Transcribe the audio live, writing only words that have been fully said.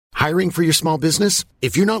Hiring for your small business?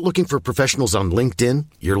 If you're not looking for professionals on LinkedIn,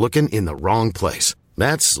 you're looking in the wrong place.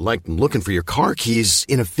 That's like looking for your car keys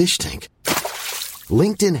in a fish tank.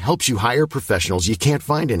 LinkedIn helps you hire professionals you can't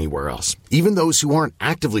find anywhere else, even those who aren't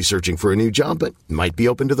actively searching for a new job but might be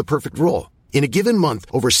open to the perfect role. In a given month,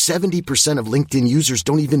 over 70% of LinkedIn users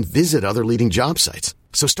don't even visit other leading job sites.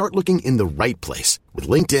 So start looking in the right place. With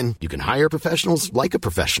LinkedIn, you can hire professionals like a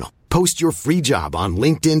professional. Post your free job on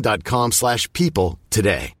linkedin.com/people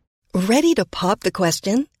today. Ready to pop the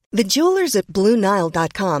question? The jewelers at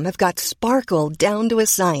BlueNile.com have got sparkle down to a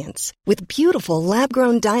science with beautiful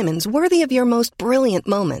lab-grown diamonds worthy of your most brilliant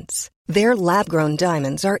moments. Their lab-grown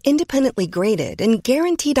diamonds are independently graded and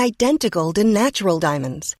guaranteed identical to natural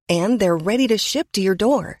diamonds, and they're ready to ship to your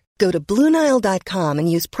door. Go to BlueNile.com and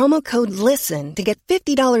use promo code LISTEN to get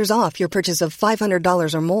 $50 off your purchase of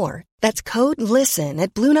 $500 or more. That's code LISTEN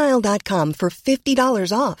at BlueNile.com for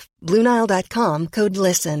 $50 off. BlueNile.com, code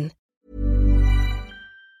LISTEN.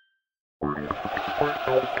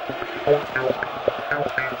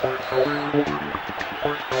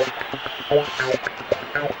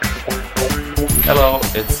 Hello,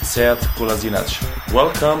 it's Sead Kolasinac.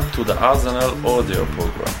 Welcome to the Arsenal audio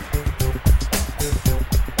program.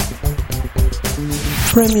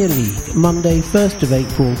 Premier League, Monday 1st of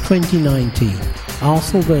April 2019.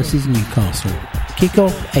 Arsenal vs Newcastle.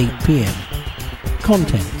 Kick-off 8 p.m.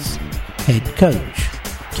 Contents: Head Coach,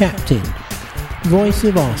 Captain, Voice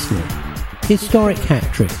of Arsenal, Historic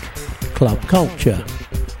Hat-Trick, Club Culture,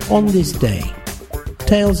 On This Day,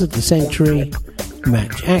 Tales of the Century,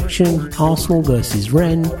 Match Action, Arsenal vs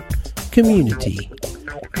Rennes, Community,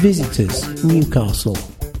 Visitors, Newcastle,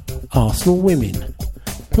 Arsenal Women,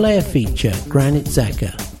 Player Feature, Granit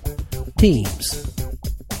Xhaka, Teams.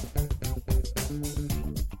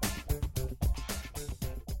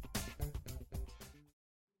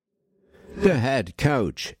 The head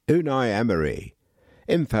coach, Unai Emery.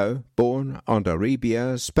 Info, born on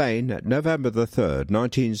Arabia, Spain, November the 3rd,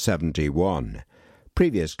 1971.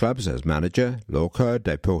 Previous clubs as manager, Lorca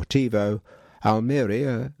Deportivo,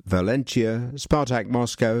 Almeria, Valencia, Spartak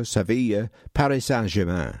Moscow, Sevilla, Paris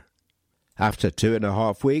Saint-Germain. After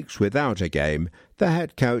 2.5 weeks without a game, the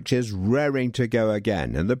head coach is raring to go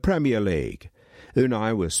again in the Premier League.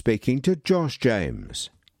 Unai was speaking to Josh James.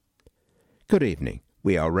 Good evening.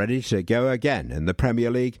 We are ready to go again in the Premier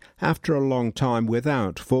League after a long time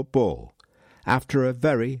without football. After a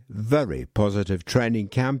very, very positive training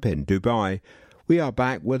camp in Dubai, we are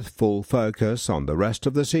back with full focus on the rest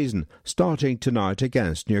of the season, starting tonight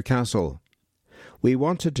against Newcastle. We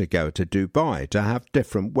wanted to go to Dubai to have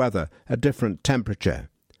different weather, a different temperature.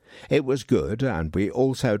 It was good, and we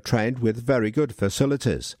also trained with very good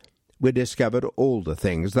facilities. We discovered all the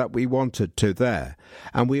things that we wanted to there,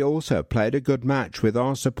 and we also played a good match with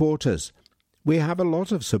our supporters. We have a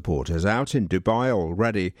lot of supporters out in Dubai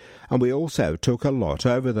already, and we also took a lot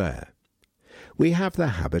over there. We have the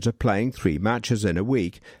habit of playing 3 matches in a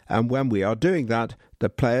week, and when we are doing that, the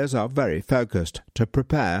players are very focused to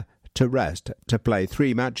prepare, to rest, to play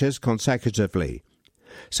 3 matches consecutively.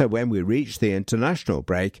 So when we reach the international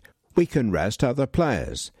break, we can rest other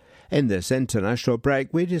players. In this international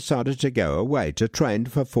break, we decided to go away to train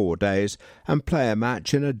for 4 days and play a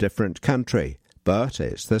match in a different country. But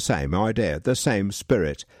it's the same idea, the same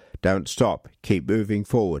spirit. Don't stop, keep moving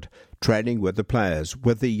forward, training with the players,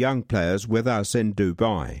 with the young players with us in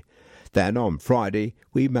Dubai. Then on Friday,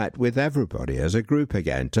 we met with everybody as a group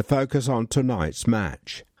again to focus on tonight's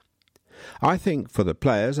match. I think for the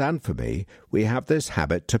players and for me, we have this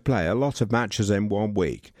habit to play a lot of matches in 1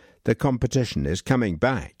 week. The competition is coming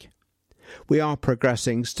back. We are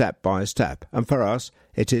progressing step by step, and for us,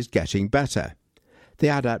 it is getting better. The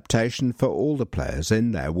adaptation for all the players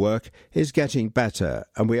in their work is getting better,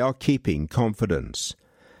 and we are keeping confidence.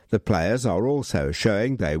 The players are also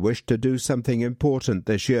showing they wish to do something important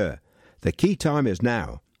this year. The key time is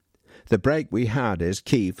now. The break we had is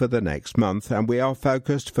key for the next month, and we are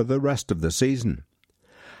focused for the rest of the season.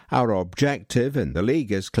 Our objective in the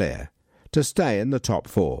league is clear: to stay in the top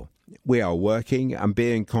 4. We are working and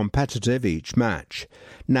being competitive each match.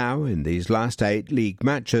 Now, in these last 8 league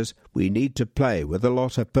matches, we need to play with a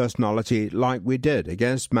lot of personality like we did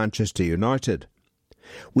against Manchester United.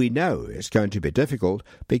 We know it's going to be difficult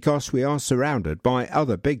because we are surrounded by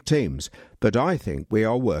other big teams, but I think we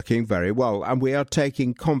are working very well and we are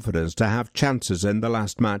taking confidence to have chances in the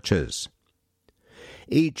last matches.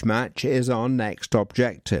 Each match is our next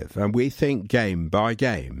objective, and we think game by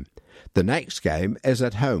game. The next game is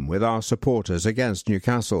at home with our supporters against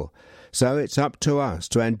Newcastle, so it's up to us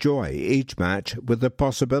to enjoy each match with the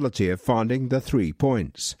possibility of finding the 3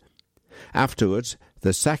 points. Afterwards,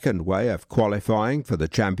 The second way of qualifying for the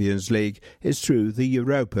Champions League is through the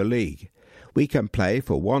Europa League. We can play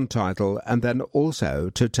for one title and then also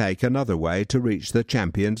to take another way to reach the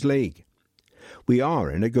Champions League. We are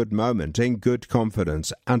in a good moment, in good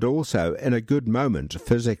confidence, and also in a good moment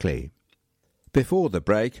physically. Before the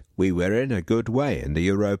break, we were in a good way in the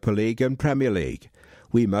Europa League and Premier League.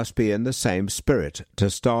 We must be in the same spirit to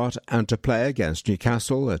start and to play against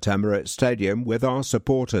Newcastle at Emirates Stadium with our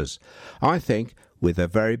supporters. I think, with a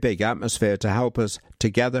very big atmosphere to help us,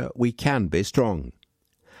 together we can be strong.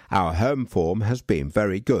 Our home form has been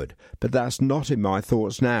very good, but that's not in my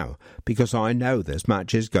thoughts now, because I know this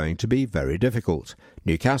match is going to be very difficult.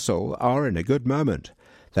 Newcastle are in a good moment.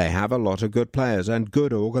 They have a lot of good players and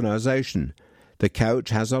good organisation. The coach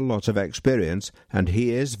has a lot of experience, and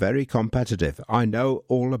he is very competitive. I know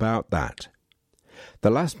all about that.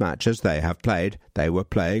 The last matches they have played, they were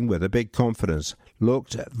playing with a big confidence,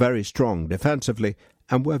 looked very strong defensively,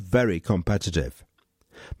 and were very competitive.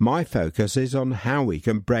 My focus is on how we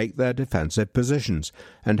can break their defensive positions,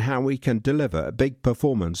 and how we can deliver a big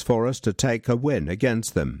performance for us to take a win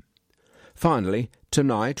against them. Finally,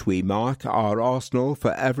 tonight we mark our Arsenal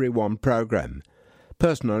for Everyone programme.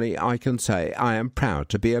 Personally, I can say I am proud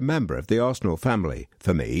to be a member of the Arsenal family.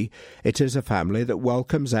 For me, it is a family that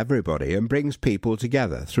welcomes everybody and brings people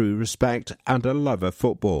together through respect and a love of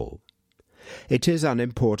football. It is an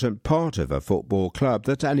important part of a football club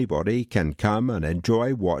that anybody can come and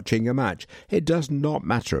enjoy watching a match. It does not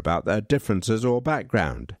matter about their differences or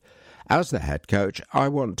background. As the head coach, I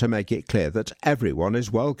want to make it clear that everyone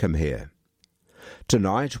is welcome here.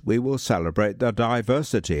 Tonight we will celebrate the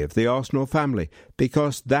diversity of the Arsenal family,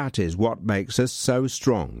 because that is what makes us so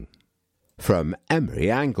strong. From Emery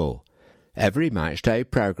Angle. Every matchday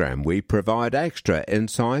programme we provide extra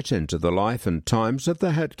insight into the life and times of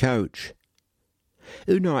the head coach.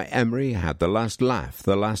 Unai Emery had the last laugh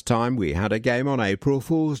the last time we had a game on April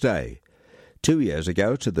Fool's Day. 2 years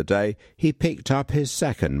ago to the day, he picked up his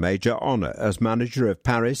second major honour as manager of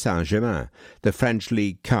Paris Saint-Germain, the French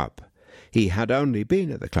League Cup. He had only been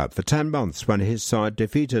at the club for 10 months when his side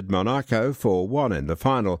defeated Monaco 4-1 in the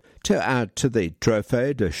final, to add to the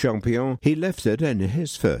Trophée de Champion he lifted in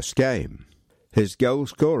his first game. His goal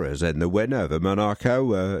scorers in the win over Monaco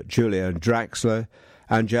were Julian Draxler,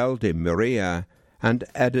 Angel Di Maria and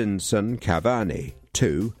Edinson Cavani.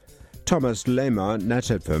 2. Thomas Lemar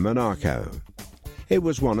netted for Monaco. It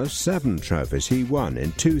was one of 7 trophies he won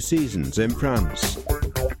in 2 seasons in France.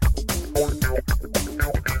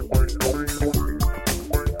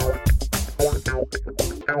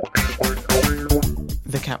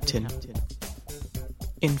 The Captain.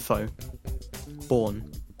 Info.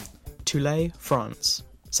 Born. Toulay, France,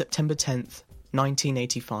 September 10th,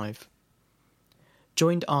 1985.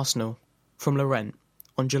 Joined Arsenal from Lorient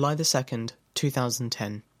on July 2nd,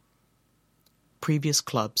 2010. Previous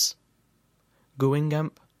clubs: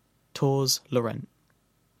 Guingamp, Tours, Lorient.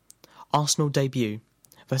 Arsenal debut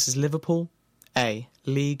versus Liverpool, A,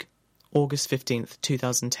 League, August 15th,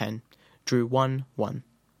 2010, drew 1-1.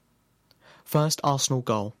 First Arsenal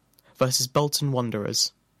goal versus Bolton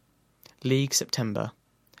Wanderers, League, September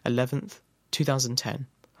 11th, 2010,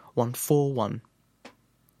 won 4-1.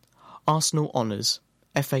 Arsenal Honours,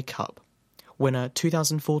 FA Cup, winner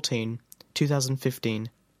 2014, 2015,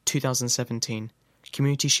 2017,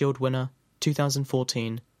 Community Shield winner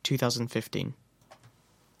 2014, 2015.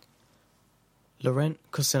 Laurent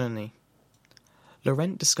Koscielny.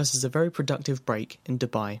 Laurent discusses a very productive break in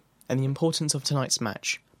Dubai and the importance of tonight's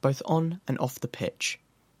match, both on and off the pitch.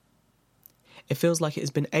 It feels like it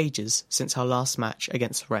has been ages since our last match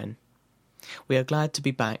against Rennes. We are glad to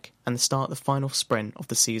be back and start the final sprint of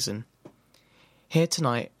the season. Here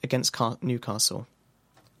tonight against Newcastle.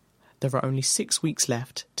 There are only 6 weeks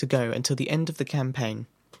left to go until the end of the campaign,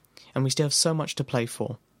 and we still have so much to play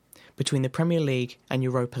for. Between the Premier League and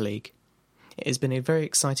Europa League, it has been a very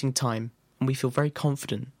exciting time, and we feel very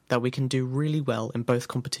confident that we can do really well in both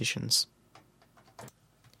competitions.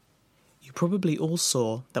 You probably all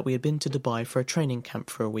saw that we had been to Dubai for a training camp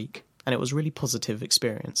for a week, and it was a really positive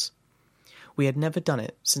experience. We had never done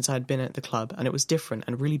it since I had been at the club, and it was different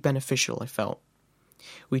and really beneficial, I felt.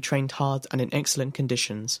 We trained hard and in excellent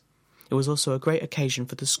conditions. It was also a great occasion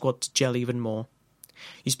for the squad to gel even more.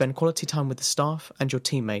 You spend quality time with the staff and your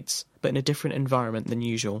teammates, but in a different environment than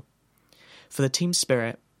usual. For the team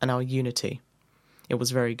spirit and our unity, it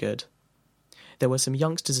was very good. There were some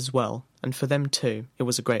youngsters as well, and for them too, it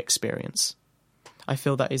was a great experience. I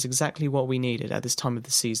feel that is exactly what we needed at this time of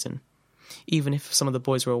the season, even if some of the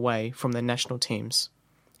boys were away from their national teams.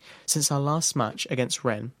 Since our last match against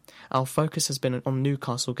Rennes, our focus has been on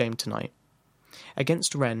Newcastle game tonight.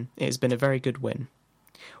 Against Rennes, it has been a very good win.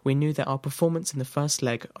 We knew that our performance in the first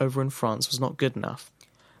leg over in France was not good enough,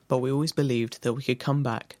 but we always believed that we could come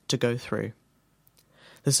back to go through.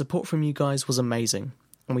 The support from you guys was amazing,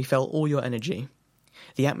 and we felt all your energy.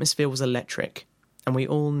 The atmosphere was electric, and we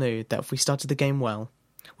all knew that if we started the game well,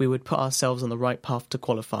 we would put ourselves on the right path to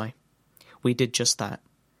qualify. We did just that.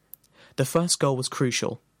 The first goal was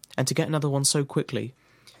crucial, and to get another one so quickly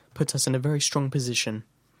put us in a very strong position.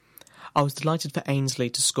 I was delighted for Ainsley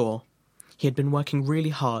to score. He had been working really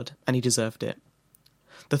hard, and he deserved it.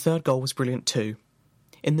 The third goal was brilliant too.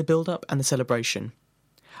 In the build-up and the celebration,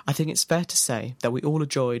 I think it's fair to say that we all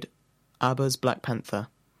enjoyed Abba's Black Panther,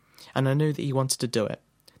 and I knew that he wanted to do it.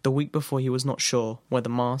 The week before he was not sure where the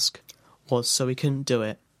mask was, so he couldn't do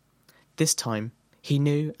it. This time, he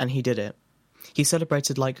knew and he did it. He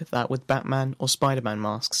celebrated like that with Batman or Spider-Man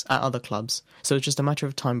masks at other clubs, so it was just a matter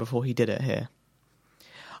of time before he did it here.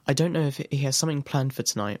 I don't know if he has something planned for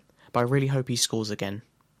tonight, but I really hope he scores again.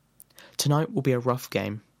 Tonight will be a rough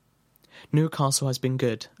game. Newcastle has been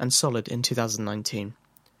good and solid in 2019.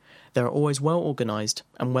 They are always well organised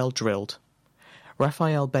and well drilled.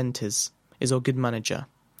 Rafael Benitez is our good manager,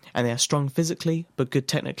 and they are strong physically but good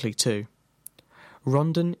technically too.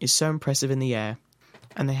 Rondon is so impressive in the air,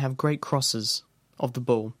 and they have great crosses of the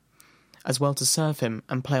ball, as well to serve him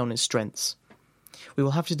and play on his strengths. We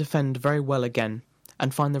will have to defend very well again,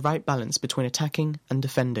 and find the right balance between attacking and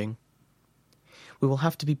defending. We will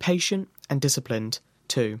have to be patient and disciplined,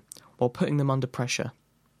 too, while putting them under pressure.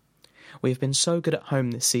 We have been so good at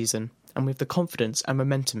home this season, and we have the confidence and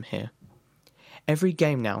momentum here. Every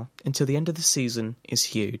game now, until the end of the season, is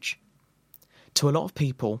huge. To a lot of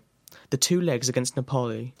people, the 2 legs against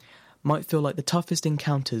Napoli might feel like the toughest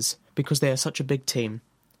encounters because they are such a big team.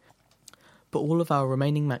 But all of our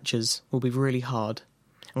remaining matches will be really hard,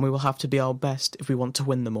 and we will have to be our best if we want to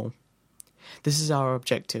win them all. This is our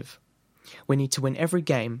objective. We need to win every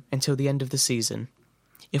game until the end of the season.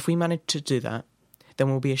 If we manage to do that, then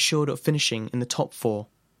we'll be assured of finishing in the top 4,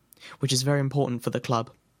 which is very important for the club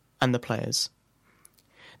and the players.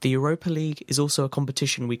 The Europa League is also a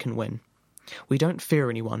competition we can win. We don't fear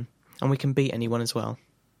anyone, and we can beat anyone as well.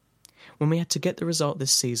 When we had to get the result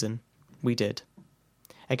this season, we did.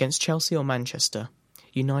 Against Chelsea or Manchester,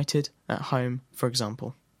 United at home, for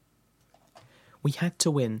example. We had to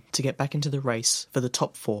win to get back into the race for the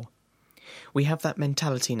top 4. We have that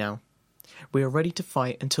mentality now. We are ready to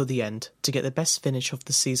fight until the end to get the best finish of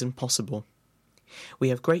the season possible. We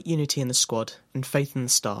have great unity in the squad and faith in the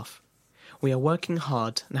staff. We are working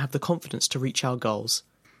hard and have the confidence to reach our goals.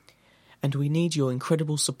 And we need your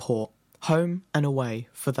incredible support, home and away,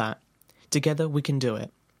 for that. Together we can do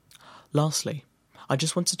it. Lastly, I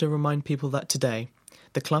just wanted to remind people that today,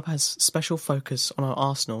 the club has special focus on our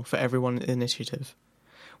Arsenal for Everyone initiative,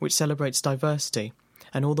 which celebrates diversity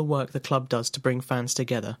and all the work the club does to bring fans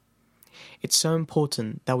together. It's so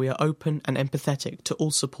important that we are open and empathetic to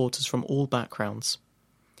all supporters from all backgrounds.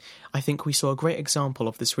 I think we saw a great example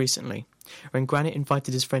of this recently, when Granit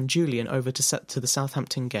invited his friend Julian over to the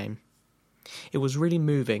Southampton game. It was really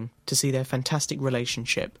moving to see their fantastic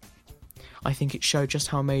relationship. I think it showed just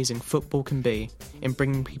how amazing football can be in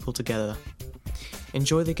bringing people together.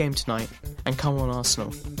 Enjoy the game tonight, and come on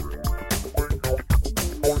Arsenal.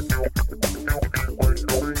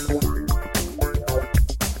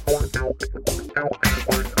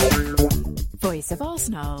 Voice of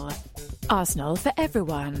Arsenal. Arsenal for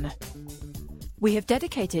everyone. We have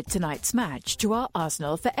dedicated tonight's match to our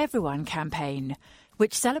Arsenal for Everyone campaign,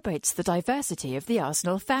 which celebrates the diversity of the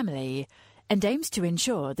Arsenal family and aims to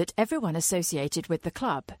ensure that everyone associated with the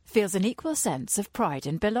club feels an equal sense of pride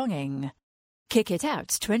and belonging. Kick It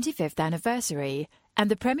Out's 25th anniversary and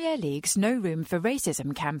the Premier League's No Room for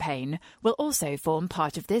Racism campaign will also form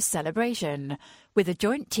part of this celebration, with a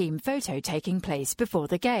joint team photo taking place before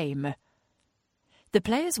the game. The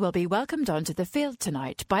players will be welcomed onto the field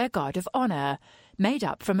tonight by a guard of honour, made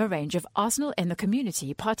up from a range of Arsenal in the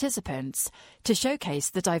Community participants, to showcase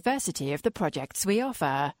the diversity of the projects we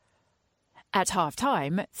offer. At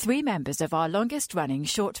half-time, 3 members of our longest-running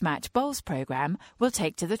short match bowls programme will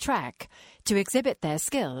take to the track to exhibit their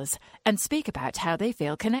skills and speak about how they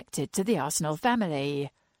feel connected to the Arsenal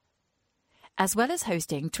family. As well as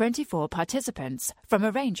hosting 24 participants from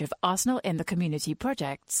a range of Arsenal in the Community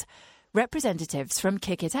projects, representatives from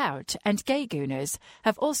Kick It Out and Gay Gooners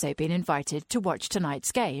have also been invited to watch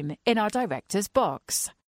tonight's game in our director's box.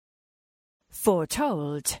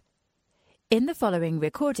 Foretold. In the following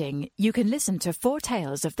recording, you can listen to 4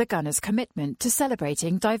 tales of the Gunners' commitment to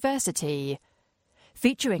celebrating diversity,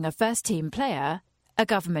 featuring a first-team player, a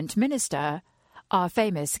government minister, our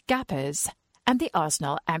famous Gappers, and the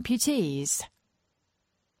Arsenal amputees.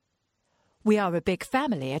 We are a big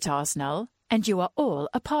family at Arsenal, and you are all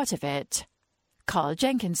a part of it. Carl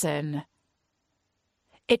Jenkinson.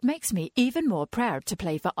 It makes me even more proud to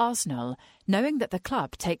play for Arsenal, knowing that the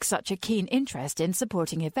club takes such a keen interest in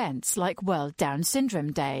supporting events like World Down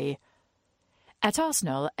Syndrome Day. At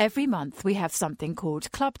Arsenal, every month we have something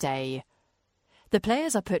called Club Day. The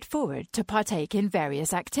players are put forward to partake in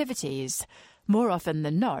various activities, more often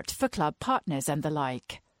than not for club partners and the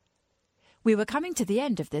like. We were coming to the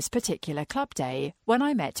end of this particular Club Day when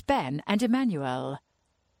I met Ben and Emmanuel.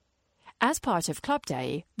 As part of Club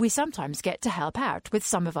Day, we sometimes get to help out with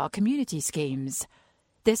some of our community schemes.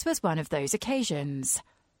 This was one of those occasions.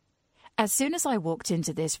 As soon as I walked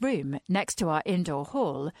into this room next to our indoor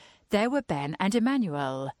hall, there were Ben and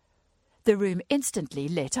Emmanuel. The room instantly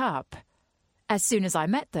lit up. As soon as I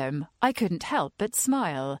met them, I couldn't help but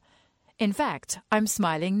smile. In fact, I'm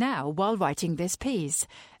smiling now while writing this piece,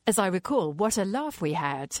 as I recall what a laugh we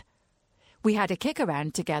had. We had a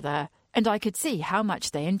kick-around together, and I could see how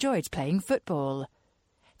much they enjoyed playing football.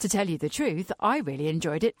 To tell you the truth, I really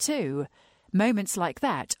enjoyed it too. Moments like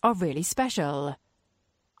that are really special.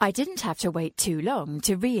 I didn't have to wait too long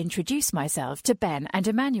to reintroduce myself to Ben and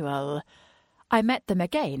Emmanuel. I met them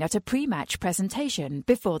again at a pre-match presentation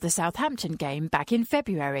before the Southampton game back in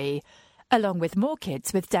February, along with more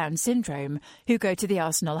kids with Down syndrome who go to the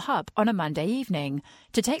Arsenal Hub on a Monday evening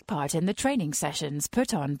to take part in the training sessions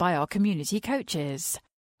put on by our community coaches.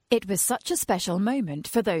 It was such a special moment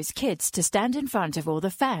for those kids to stand in front of all the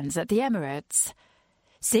fans at the Emirates.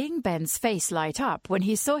 Seeing Ben's face light up when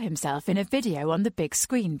he saw himself in a video on the big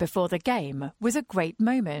screen before the game was a great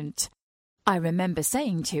moment. I remember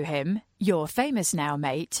saying to him, "You're famous now,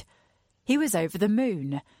 mate." He was over the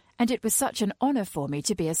moon, and it was such an honour for me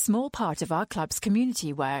to be a small part of our club's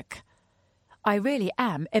community work. I really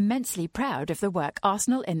am immensely proud of the work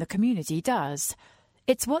Arsenal in the community does.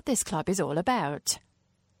 It's what this club is all about.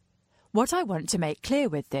 What I want to make clear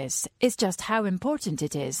with this is just how important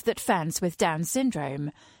it is that fans with Down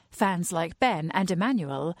syndrome, fans like Ben and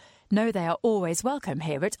Emmanuel, know they are always welcome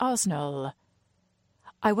here at Arsenal.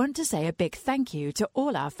 I want to say a big thank you to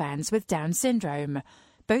all our fans with Down syndrome,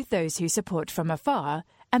 both those who support from afar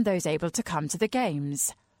and those able to come to the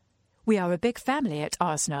games. We are a big family at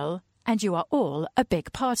Arsenal, and you are all a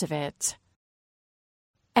big part of it.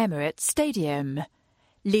 Emirates Stadium,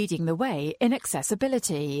 leading the way in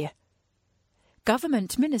accessibility.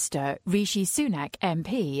 Government Minister Rishi Sunak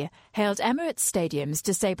MP hailed Emirates Stadium's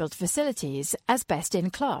disabled facilities as best in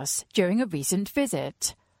class during a recent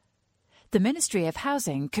visit. The Ministry of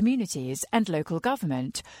Housing, Communities and Local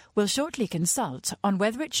Government will shortly consult on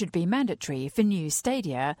whether it should be mandatory for new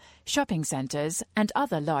stadia, shopping centres and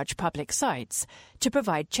other large public sites to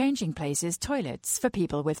provide changing places toilets for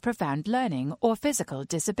people with profound learning or physical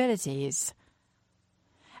disabilities.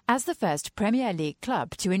 As the first Premier League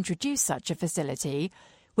club to introduce such a facility,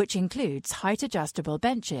 which includes height-adjustable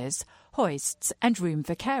benches, hoists and room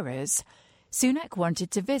for carers, Sunak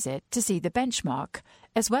wanted to visit to see the benchmark,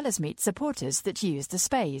 as well as meet supporters that use the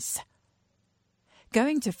space.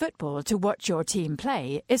 Going to football to watch your team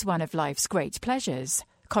play is one of life's great pleasures,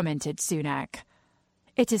 commented Sunak.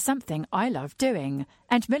 It is something I love doing,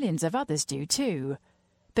 and millions of others do too.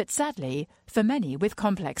 But sadly, for many with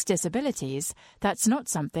complex disabilities, that's not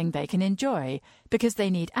something they can enjoy because they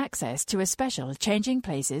need access to a special changing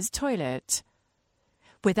places toilet.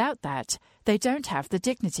 Without that, they don't have the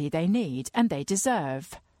dignity they need and they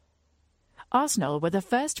deserve. Arsenal were the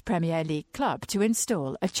first Premier League club to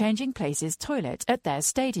install a changing places toilet at their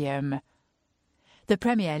stadium. The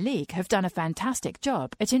Premier League have done a fantastic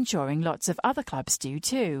job at ensuring lots of other clubs do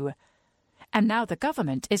too. And now the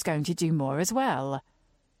government is going to do more as well.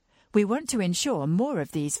 We want to ensure more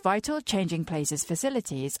of these vital changing places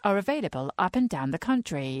facilities are available up and down the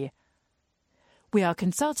country. We are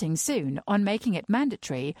consulting soon on making it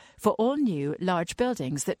mandatory for all new large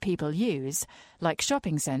buildings that people use, like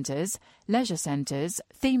shopping centres, leisure centres,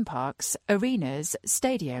 theme parks, arenas,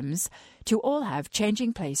 stadiums, to all have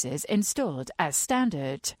changing places installed as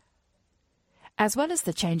standard. As well as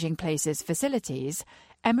the changing places facilities,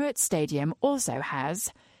 Emirates Stadium also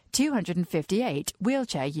has 258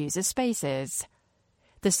 wheelchair user spaces,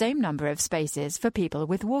 the same number of spaces for people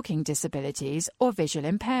with walking disabilities or visual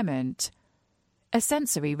impairment, a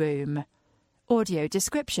sensory room, audio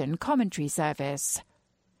description commentary service,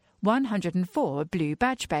 104 blue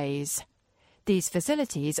badge bays. These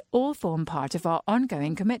facilities all form part of our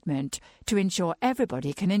ongoing commitment to ensure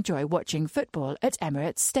everybody can enjoy watching football at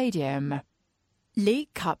Emirates Stadium.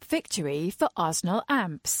 League Cup victory for Arsenal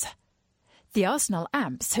Amps. The Arsenal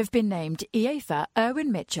Amps have been named UEFA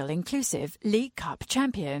Irwin Mitchell Inclusive League Cup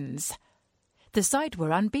champions. The side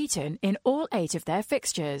were unbeaten in all 8 of their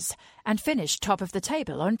fixtures and finished top of the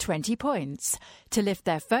table on 20 points to lift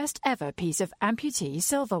their first ever piece of amputee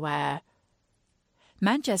silverware.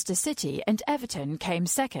 Manchester City and Everton came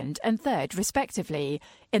second and third respectively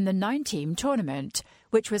in the 9-team tournament,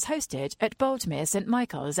 which was hosted at Boldmere St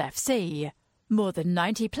Michael's FC. More than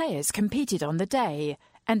 90 players competed on the day,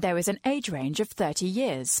 and there was an age range of 30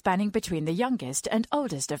 years spanning between the youngest and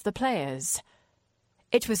oldest of the players.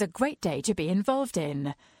 It was a great day to be involved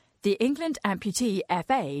in. The England Amputee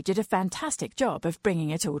FA did a fantastic job of bringing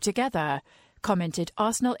it all together, commented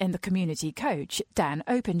Arsenal in the Community coach Dan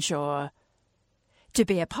Openshaw. To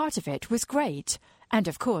be a part of it was great, and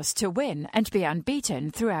of course to win and be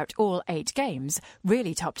unbeaten throughout all 8 games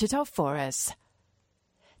really topped it off for us.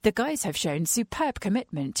 The guys have shown superb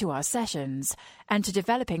commitment to our sessions and to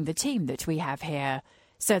developing the team that we have here,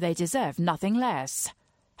 so they deserve nothing less.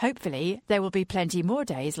 Hopefully there will be plenty more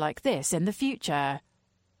days like this in the future.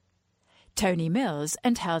 Tony Mills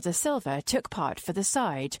and Helder Silva took part for the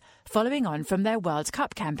side, following on from their World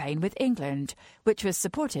Cup campaign with England, which was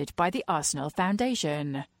supported by the Arsenal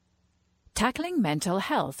Foundation. Tackling mental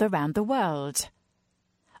health around the world.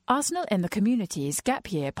 Arsenal in the Community's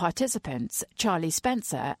gap year participants, Charlie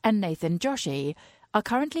Spencer and Nathan Joshi, are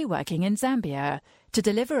currently working in Zambia to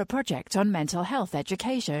deliver a project on mental health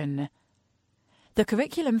education. The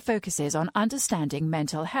curriculum focuses on understanding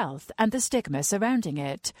mental health and the stigma surrounding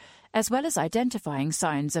it, as well as identifying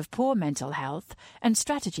signs of poor mental health and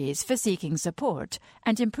strategies for seeking support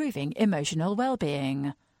and improving emotional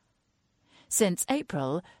well-being. Since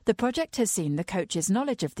April, the project has seen the coaches'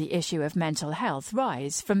 knowledge of the issue of mental health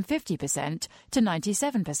rise from 50% to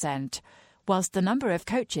 97%, whilst the number of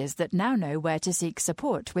coaches that now know where to seek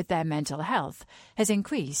support with their mental health has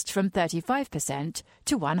increased from 35%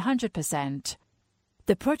 to 100%.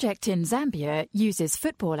 The project in Zambia uses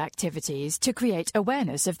football activities to create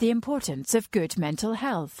awareness of the importance of good mental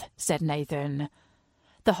health, said Nathan.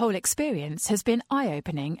 The whole experience has been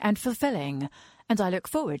eye-opening and fulfilling, and I look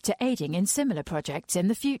forward to aiding in similar projects in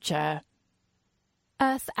the future.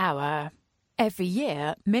 Earth Hour. Every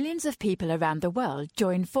year, millions of people around the world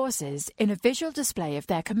join forces in a visual display of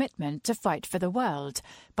their commitment to fight for the world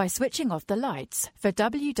by switching off the lights for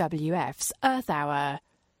WWF's Earth Hour.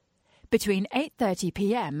 Between 8:30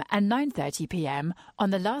 p.m. and 9:30 p.m. on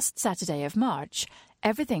the last Saturday of March,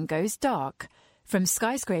 everything goes dark, from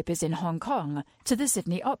skyscrapers in Hong Kong to the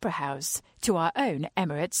Sydney Opera House to our own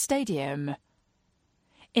Emirates Stadium.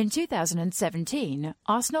 In 2017,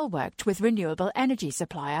 Arsenal worked with renewable energy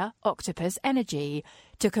supplier Octopus Energy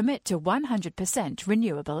to commit to 100%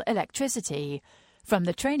 renewable electricity, from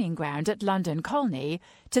the training ground at London Colney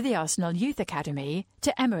to the Arsenal Youth Academy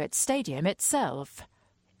to Emirates Stadium itself.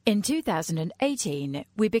 In 2018,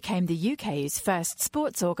 we became the UK's first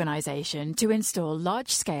sports organisation to install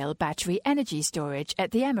large-scale battery energy storage at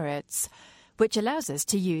the Emirates, which allows us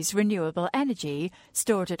to use renewable energy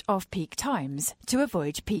stored at off-peak times to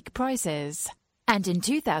avoid peak prices. And in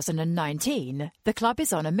 2019, the club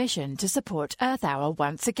is on a mission to support Earth Hour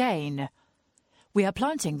once again. We are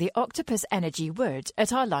planting the Octopus Energy wood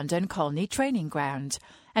at our London Colney training ground,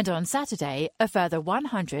 and on Saturday a further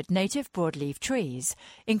 100 native broadleaf trees,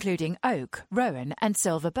 including oak, rowan and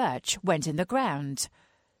silver birch, went in the ground.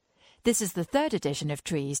 This is the 3rd addition of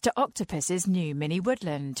trees to Octopus's new mini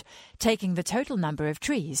woodland, taking the total number of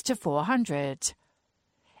trees to 400.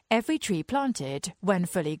 Every tree planted, when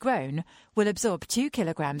fully grown, will absorb 2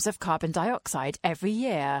 kilograms of carbon dioxide every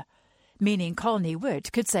year, meaning Colney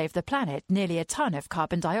wood could save the planet nearly a ton of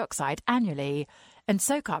carbon dioxide annually and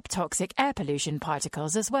soak up toxic air pollution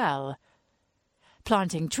particles as well.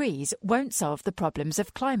 Planting trees won't solve the problems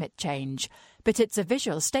of climate change, but it's a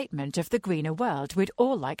visual statement of the greener world we'd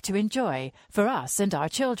all like to enjoy for us and our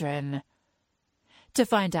children. To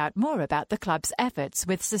find out more about the club's efforts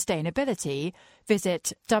with sustainability,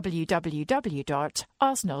 visit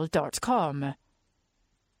www.arsenal.com.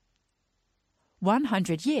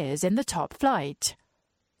 100 years in the top flight.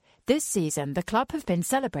 This season, the club have been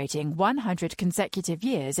celebrating 100 consecutive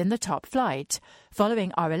years in the top flight,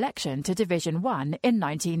 following our election to Division 1 in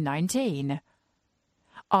 1919.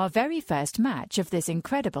 Our very first match of this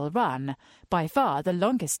incredible run, by far the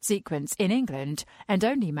longest sequence in England and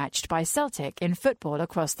only matched by Celtic in football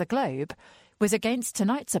across the globe, was against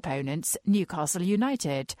tonight's opponents, Newcastle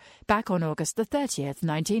United, back on August the 30th,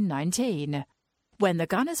 1919. When the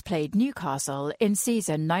Gunners played Newcastle in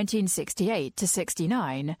season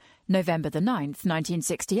 1968-69, November the 9th,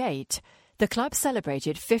 1968, the club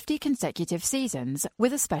celebrated 50 consecutive seasons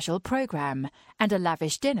with a special programme and a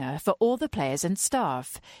lavish dinner for all the players and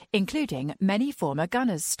staff, including many former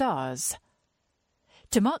Gunners stars.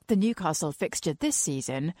 To mark the Newcastle fixture this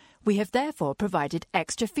season, we have therefore provided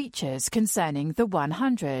extra features concerning the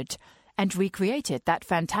 100 and recreated that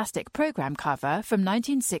fantastic programme cover from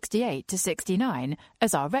 1968 to 69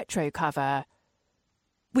 as our retro cover.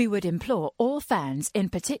 We would implore all fans in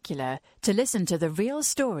particular to listen to the real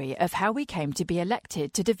story of how we came to be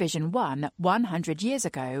elected to Division 1 100 years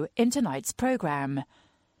ago in tonight's programme.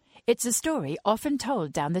 It's a story often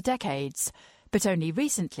told down the decades, but only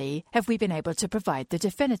recently have we been able to provide the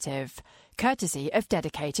definitive, courtesy of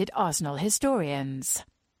dedicated Arsenal historians.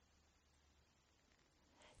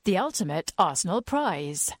 The ultimate Arsenal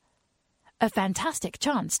prize. A fantastic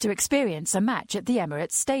chance to experience a match at the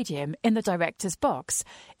Emirates Stadium in the director's box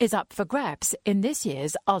is up for grabs in this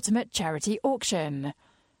year's Ultimate Charity Auction.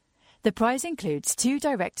 The prize includes 2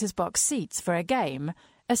 director's box seats for a game,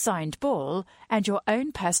 a signed ball, and your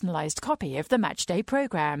own personalised copy of the matchday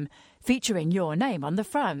programme, featuring your name on the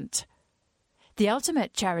front. The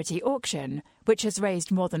Ultimate Charity Auction, which has raised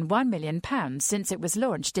more than £1 million since it was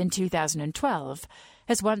launched in 2012,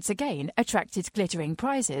 has once again attracted glittering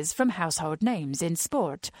prizes from household names in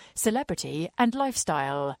sport, celebrity and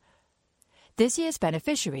lifestyle. This year's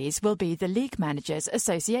beneficiaries will be the League Managers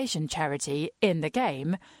Association charity In the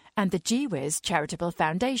Game and the GWIS Charitable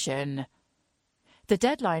Foundation. The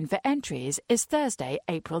deadline for entries is Thursday,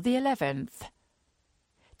 April the 11th.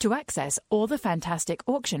 To access all the fantastic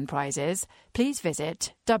auction prizes, please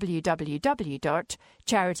visit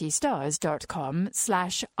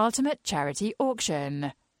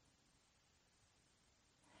www.charitystars.com/ultimate-charity-auction.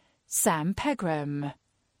 Sam Pegram.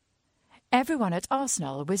 Everyone at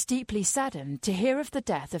Arsenal was deeply saddened to hear of the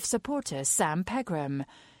death of supporter Sam Pegram,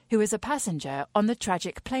 who was a passenger on the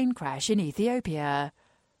tragic plane crash in Ethiopia.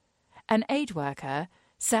 An aid worker,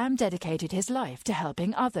 Sam dedicated his life to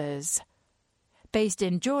helping others. Based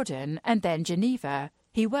in Jordan and then Geneva,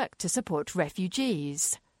 he worked to support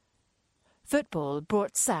refugees. Football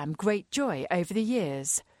brought Sam great joy over the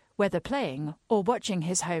years, whether playing or watching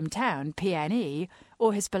his hometown PNE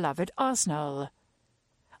or his beloved Arsenal.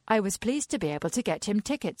 I was pleased to be able to get him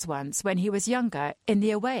tickets once when he was younger in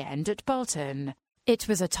the away end at Bolton. It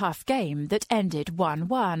was a tough game that ended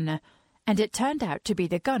 1-1, and it turned out to be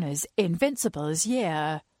the Gunners' Invincibles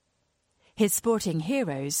year. His sporting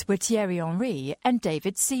heroes were Thierry Henry and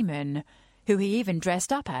David Seaman, who he even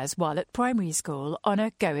dressed up as while at primary school on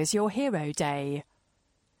a Go As Your Hero Day.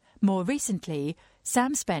 More recently,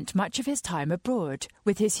 Sam spent much of his time abroad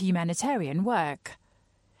with his humanitarian work.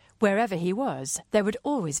 Wherever he was, there would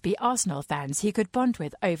always be Arsenal fans he could bond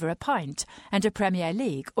with over a pint and a Premier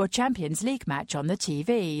League or Champions League match on the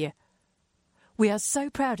TV. We are so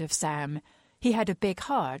proud of Sam. He had a big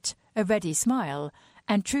heart, a ready smile,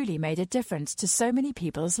 and truly made a difference to so many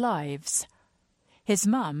people's lives. His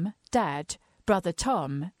mum, dad, brother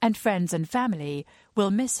Tom, and friends and family will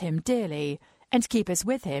miss him dearly and keep us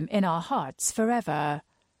with him in our hearts forever.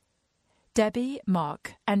 Debbie,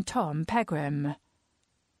 Mark, and Tom Pegram.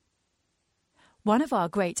 One of our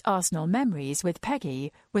great Arsenal memories with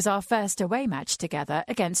Peggy was our first away match together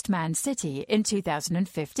against Man City in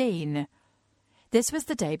 2015. This was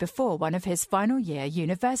the day before one of his final year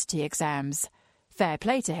university exams. Fair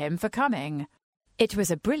play to him for coming. It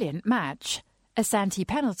was a brilliant match. A Santi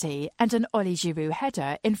penalty and an Oli Giroud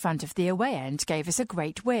header in front of the away end gave us a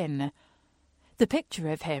great win. The picture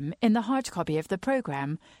of him in the hard copy of the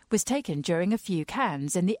programme was taken during a few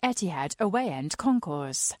cans in the Etihad away end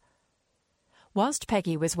concourse. Whilst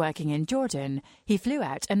Peggy was working in Jordan, he flew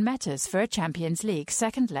out and met us for a Champions League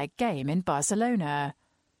second leg game in Barcelona.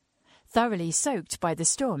 Thoroughly soaked by the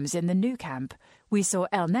storms in the Nou Camp, we saw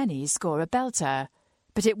El Neni score a belter,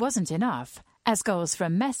 but it wasn't enough, as goals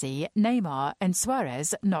from Messi, Neymar and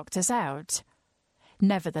Suarez knocked us out.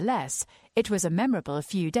 Nevertheless, it was a memorable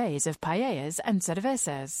few days of paellas and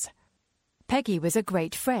cervezas. Peggy was a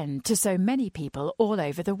great friend to so many people all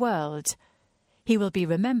over the world. He will be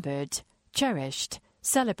remembered, cherished,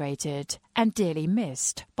 celebrated and dearly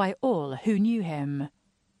missed by all who knew him.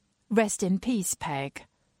 Rest in peace, Peg.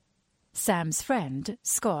 Sam's friend,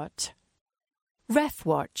 Scott. Ref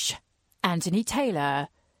Watch. Anthony Taylor.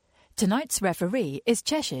 Tonight's referee is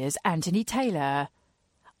Cheshire's Anthony Taylor.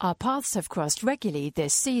 Our paths have crossed regularly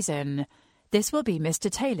this season. This will be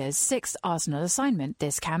Mr. Taylor's 6th Arsenal assignment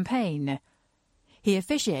this campaign. He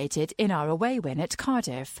officiated in our away win at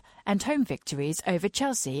Cardiff and home victories over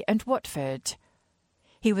Chelsea and Watford.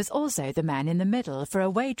 He was also the man in the middle for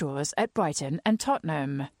away draws at Brighton and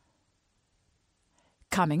Tottenham.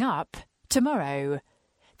 Coming up, tomorrow,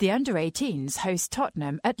 the under-18s host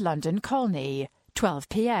Tottenham at London Colney, 12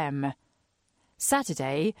 p.m.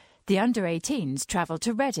 Saturday, the under-18s travel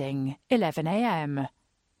to Reading, 11 a.m.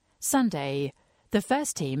 Sunday, The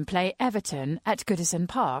first team play Everton at Goodison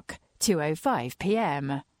Park, 2:05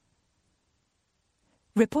 p.m.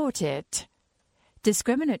 Report it.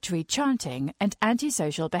 Discriminatory chanting and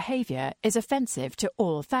antisocial behaviour is offensive to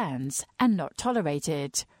all fans and not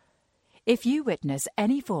tolerated. If you witness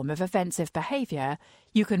any form of offensive behaviour,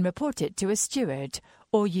 you can report it to a steward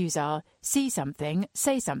or use our See Something,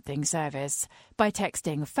 Say Something service by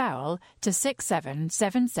texting FOUL to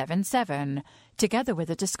 67777, together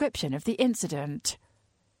with a description of the incident.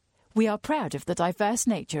 We are proud of the diverse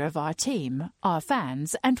nature of our team, our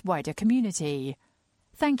fans and wider community.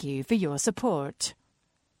 Thank you for your support.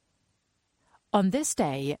 On this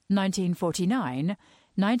day, 1949,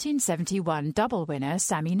 1971 double winner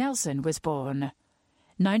Sammy Nelson was born.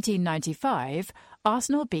 1995,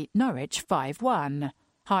 Arsenal beat Norwich 5-1.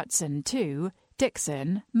 Hartson 2,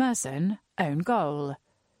 Dixon, Merson, own goal.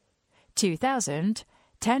 2000,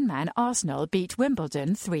 10-man Arsenal beat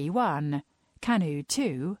Wimbledon 3-1. Canu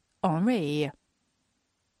 2, Henri.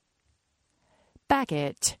 Bag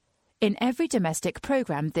it. In every domestic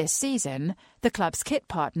programme this season, the club's kit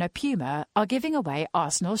partner Puma are giving away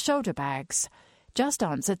Arsenal shoulder bags. Just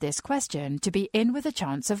answer this question to be in with a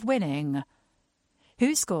chance of winning.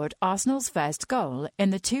 Who scored Arsenal's first goal in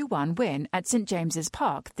the 2-1 win at St James's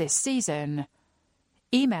Park this season?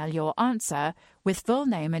 Email your answer with full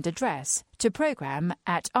name and address to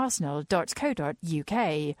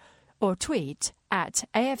programme@arsenal.co.uk or tweet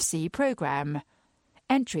 @AFCprogramme.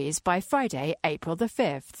 Entries by Friday, April the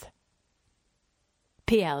 5th.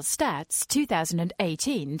 PL Stats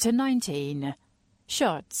 2018-19.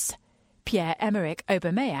 Shots: Pierre-Emerick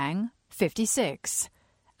Aubameyang, 56.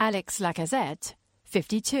 Alex Lacazette,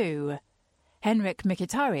 52. Henrik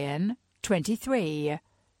Mkhitaryan, 23.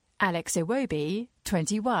 Alex Iwobi,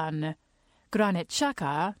 21. Granit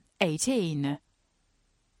Xhaka, 18.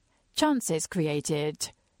 Chances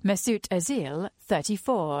created: Mesut Özil,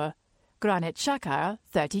 34. Granit Xhaka,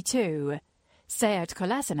 32. Sead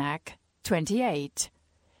Kolasinac, 28.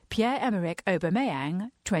 Pierre-Emerick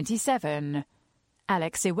Aubameyang, 27.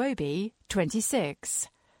 Alex Iwobi, 26.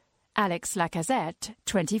 Alex Lacazette,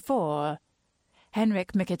 24.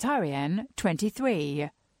 Henrik Mkhitaryan,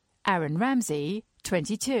 23. Aaron Ramsey,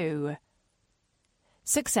 22.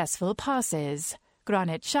 Successful passes: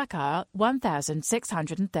 Granit Xhaka,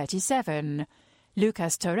 1,637.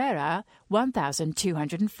 Lucas Torreira,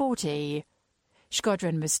 1,240.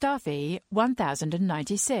 Shkodran Mustafi,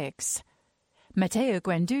 1,096. Matteo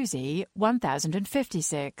Guendouzi,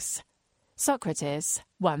 1,056. Socrates,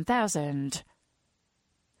 1,000.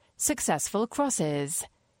 Successful crosses: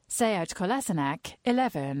 Sead Kolasinac,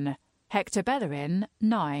 11. Hector Bellerin,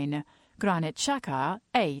 9. Granit Xhaka,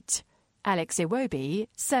 8. Alex Iwobi,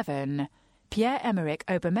 7. Pierre-Emerick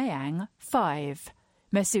Aubameyang, 5.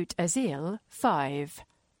 Mesut Özil, 5.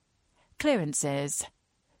 Clearances: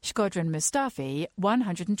 Shkodran Mustafi,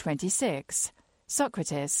 126.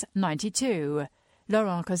 Socrates, 92.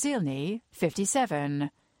 Laurent Koscielny,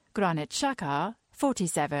 57. Granit Xhaka,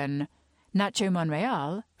 47. Nacho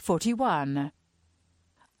Monreal, 41.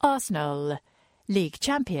 Arsenal. League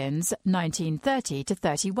champions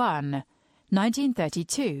 1930-31,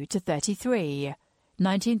 1932-33,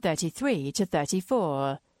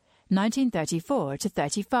 1933-34,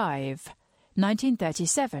 1934-35,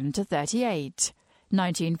 1937-38,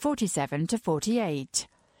 1947-48,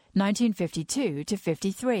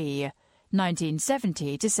 1952-53,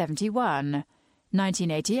 1970-71,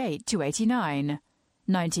 1988-89,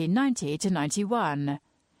 1990-91,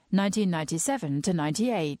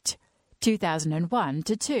 1997-98,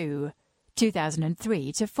 2001-2,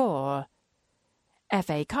 2003-4.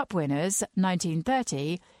 FA Cup winners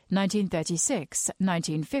 1930, 1936,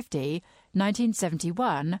 1950,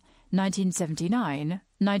 1971, 1979,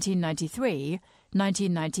 1993,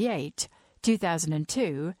 1998,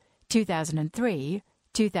 2002, 2003,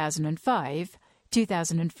 2005,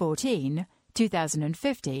 2014,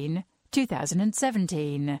 2015,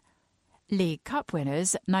 2017. League Cup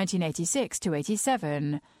winners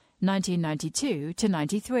 1986-87,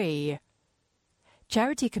 1992-93.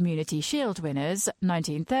 Charity Community Shield winners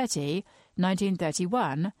 1930,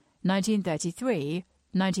 1931, 1933,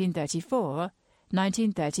 1934,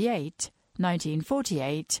 1938,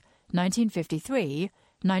 1948, 1953,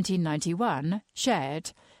 1991,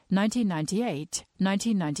 shared, 1998,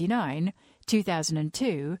 1999,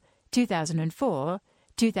 2002, 2004,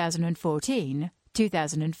 2014,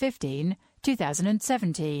 2015,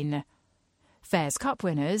 2017. Fairs Cup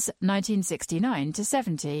winners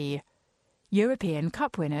 1969-70. European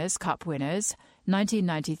Cup winners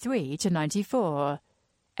 1993-94.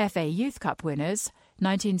 FA Youth Cup winners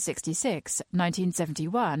 1966,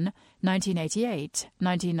 1971, 1988,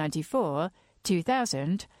 1994,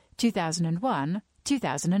 2000, 2001,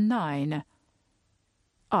 2009.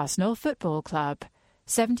 Arsenal Football Club,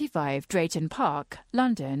 75 Drayton Park,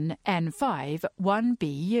 London, N5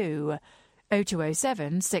 1BU,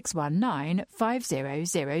 0207 619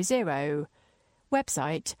 5000.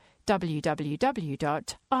 Website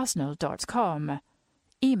www.arsenal.com.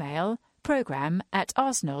 Email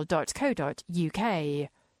programme@arsenal.co.uk.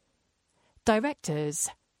 Directors: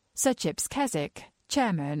 Sir Chips Keswick,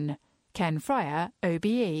 Chairman; Ken Fryer,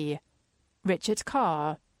 OBE; Richard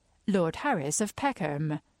Carr; Lord Harris of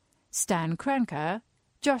Peckham; Stan Kroenke,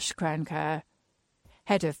 Josh Kroenke;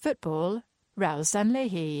 Head of Football, Raul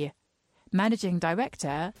Sanlehi; Managing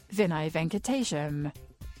Director, Vinay Venkatesham;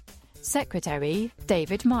 Secretary,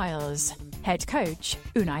 David Miles; Head Coach,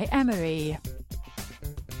 Unai Emery.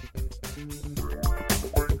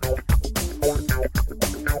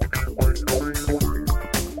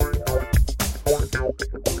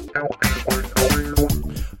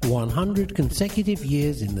 "100 consecutive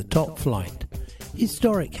years in the top flight.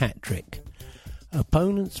 Historic hat-trick.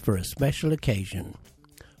 Opponents for a special occasion.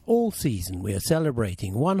 All season we are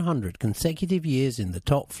celebrating 100 consecutive years in the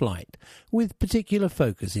top flight, with particular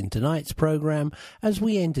focus in tonight's programme as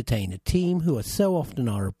we entertain a team who are so often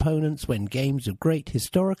our opponents when games of great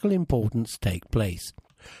historical importance take place.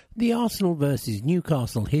 The Arsenal versus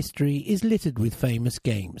Newcastle history is littered with famous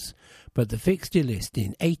games, but the fixture list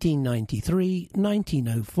in 1893,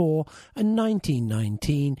 1904 and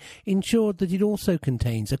 1919 ensured that it also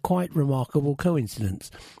contains a quite remarkable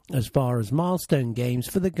coincidence as far as milestone games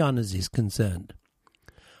for the Gunners is concerned.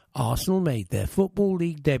 Arsenal made their Football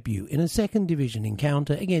League debut in a second division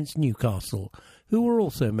encounter against Newcastle, who were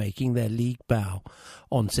also making their league bow,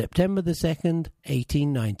 on September the 2nd,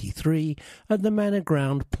 1893, at the Manor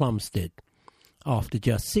Ground, Plumstead. After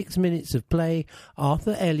just 6 minutes of play,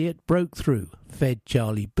 Arthur Elliott broke through, fed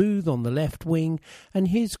Charlie Booth on the left wing, and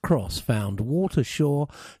his cross found Watershaw,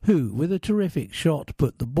 who, with a terrific shot,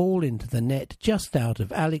 put the ball into the net just out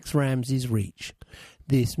of Alex Ramsey's reach.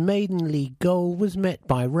 This maiden league goal was met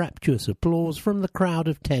by rapturous applause from the crowd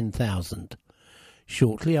of 10,000.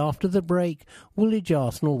 Shortly after the break, Woolwich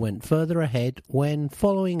Arsenal went further ahead when,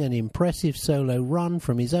 following an impressive solo run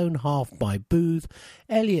from his own half by Booth,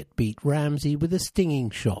 Elliott beat Ramsey with a stinging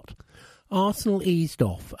shot. Arsenal eased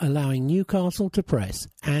off, allowing Newcastle to press,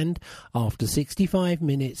 and, after 65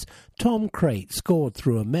 minutes, Tom Crate scored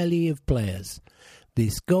through a melee of players.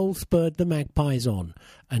 This goal spurred the Magpies on,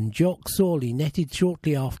 and Jock Sawley netted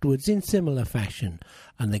shortly afterwards in similar fashion,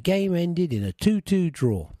 and the game ended in a 2-2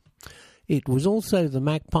 draw. It was also the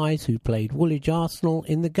Magpies who played Woolwich Arsenal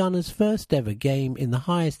in the Gunners' first ever game in the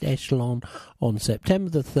highest echelon on September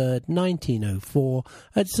the 3rd, 1904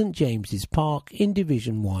 at St James's Park in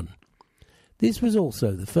Division 1. This was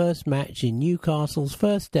also the first match in Newcastle's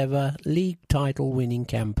first ever league title winning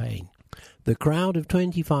campaign. The crowd of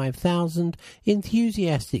 25,000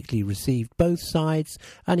 enthusiastically received both sides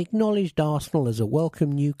and acknowledged Arsenal as a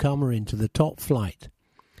welcome newcomer into the top flight.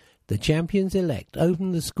 The champions-elect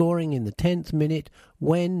opened the scoring in the 10th minute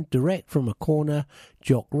when, direct from a corner,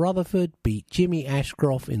 Jock Rutherford beat Jimmy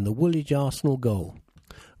Ashcroft in the Woolwich Arsenal goal.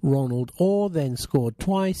 Ronald Orr then scored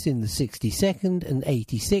twice in the 62nd and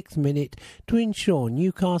 86th minute to ensure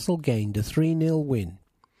Newcastle gained a 3-0 win.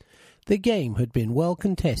 The game had been well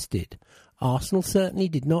contested. Arsenal certainly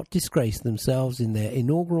did not disgrace themselves in their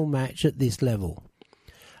inaugural match at this level.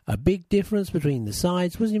 A big difference between the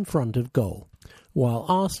sides was in front of goal. While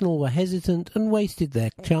Arsenal were hesitant and wasted their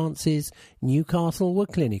chances, Newcastle were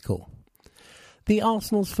clinical. The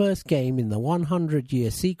Arsenal's first game in the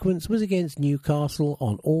 100-year sequence was against Newcastle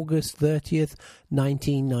on August 30th,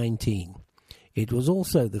 1919. It was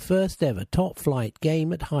also the first ever top-flight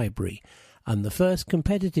game at Highbury, and the first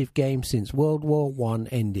competitive game since World War I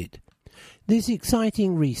ended. This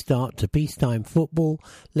exciting restart to peacetime football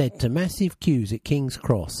led to massive queues at King's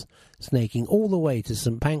Cross, snaking all the way to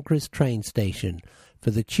St Pancras train station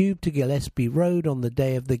for the tube to Gillespie Road on the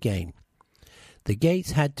day of the game. The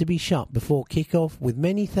gates had to be shut before kick-off, with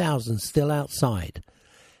many thousands still outside.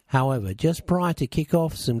 However, just prior to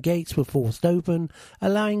kick-off, some gates were forced open,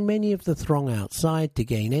 allowing many of the throng outside to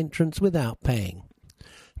gain entrance without paying.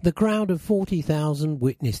 The crowd of 40,000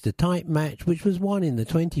 witnessed a tight match which was won in the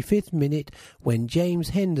 25th minute when James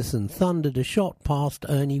Henderson thundered a shot past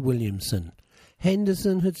Ernie Williamson.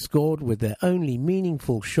 Henderson had scored with their only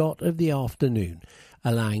meaningful shot of the afternoon,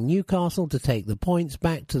 allowing Newcastle to take the points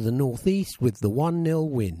back to the northeast with the 1-0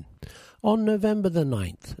 win. On November the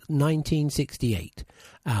 9th, 1968,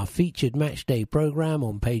 our featured matchday programme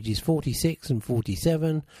on pages 46 and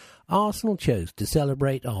 47, Arsenal chose to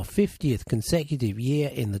celebrate our 50th consecutive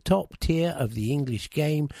year in the top tier of the English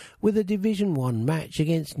game with a Division 1 match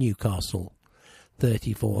against Newcastle.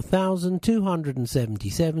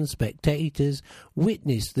 34,277 spectators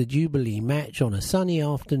witnessed the Jubilee match on a sunny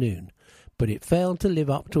afternoon, but it failed to live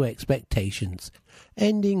up to expectations,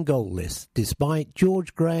 ending goalless despite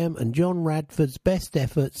George Graham and John Radford's best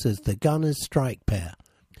efforts as the Gunners' strike pair.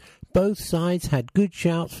 Both sides had good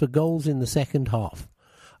shouts for goals in the second half.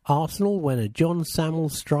 Arsenal, when a John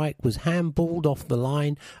Samuels strike was handballed off the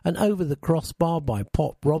line and over the crossbar by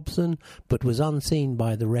Pop Robson, but was unseen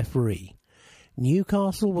by the referee.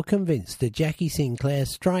 Newcastle were convinced that Jackie Sinclair's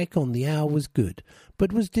strike on the hour was good,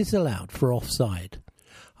 but was disallowed for offside.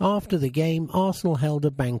 After the game, Arsenal held a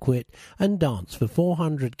banquet and danced for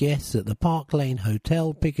 400 guests at the Park Lane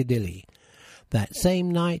Hotel, Piccadilly. That same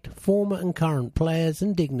night, former and current players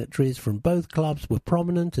and dignitaries from both clubs were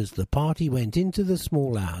prominent as the party went into the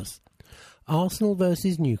small hours. Arsenal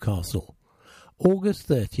versus Newcastle. August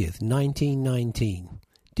 30th, 1919.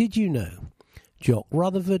 Did you know? Jock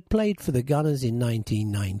Rutherford played for the Gunners in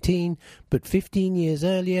 1919, but 15 years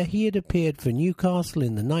earlier he had appeared for Newcastle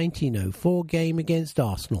in the 1904 game against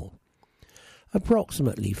Arsenal.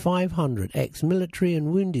 Approximately 500 ex-military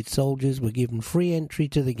and wounded soldiers were given free entry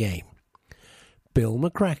to the game. Bill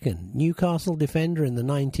McCracken, Newcastle defender in the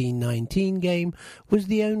 1919 game, was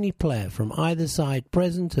the only player from either side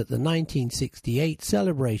present at the 1968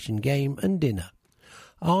 celebration game and dinner.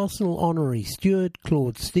 Arsenal honorary steward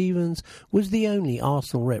Claude Stevens was the only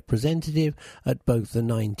Arsenal representative at both the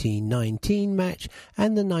 1919 match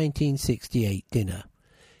and the 1968 dinner.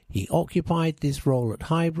 He occupied this role at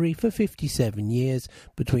Highbury for 57 years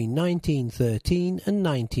between 1913 and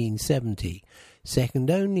 1970,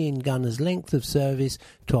 second only in Gunners' length of service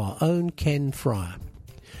to our own Ken Fryer.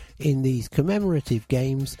 In these commemorative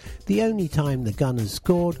games, the only time the Gunners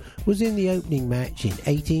scored was in the opening match in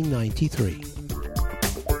 1893.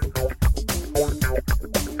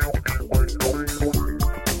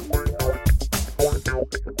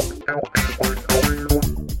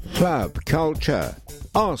 Club culture.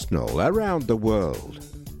 Arsenal around the world.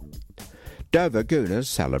 Dover Gooners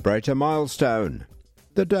celebrate a milestone.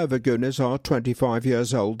 The Dover Gooners are 25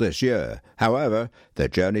 years old this year. However, their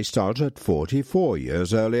journey started 44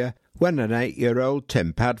 years earlier when an 8-year-old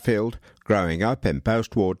Tim Padfield, growing up in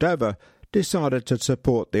post-war Dover, decided to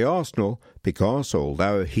support the Arsenal because,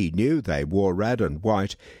 although he knew they wore red and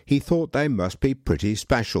white, he thought they must be pretty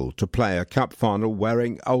special to play a cup final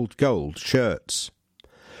wearing old gold shirts.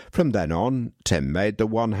 From then on, Tim made the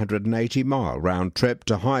 180-mile round trip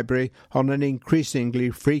to Highbury on an increasingly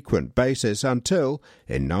frequent basis until,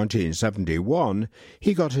 in 1971,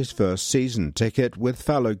 he got his first season ticket with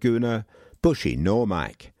fellow Gooner Bushy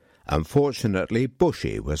Normack. Unfortunately,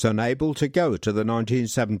 Bushy was unable to go to the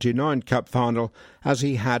 1979 Cup final as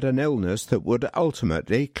he had an illness that would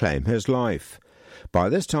ultimately claim his life. By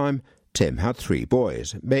this time, Tim had 3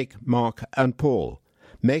 boys, Mick, Mark and Paul.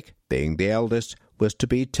 Mick, being the eldest, was to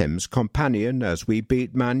be Tim's companion as we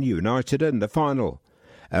beat Man United in the final.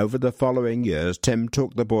 Over the following years, Tim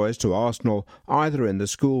took the boys to Arsenal either in the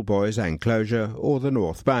schoolboys' enclosure or the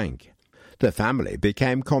North Bank. The family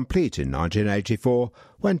became complete in 1984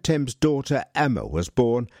 when Tim's daughter Emma was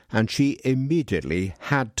born, and she immediately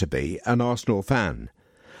had to be an Arsenal fan.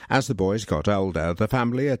 As the boys got older, the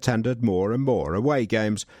family attended more and more away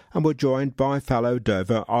games and were joined by fellow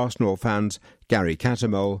Dover Arsenal fans Gary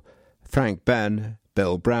Cattermole, Frank Benn,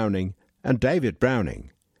 Bill Browning and David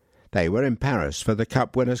Browning. They were in Paris for the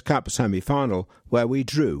Cup Winners' Cup semi-final, where we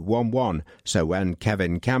drew 1-1, so when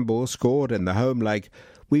Kevin Campbell scored in the home leg,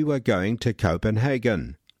 we were going to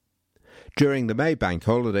Copenhagen. During the May Bank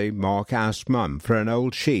holiday, Mark asked Mum for an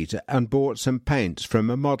old sheet and bought some paints from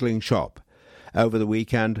a modelling shop. Over the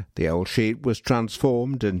weekend, the old sheet was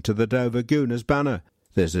transformed into the Dover Gooners banner.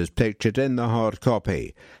 This is pictured in the hard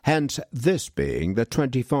copy, hence this being the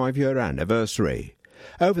 25-year anniversary.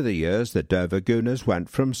 Over the years, the Dover Gooners went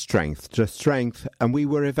from strength to strength, and we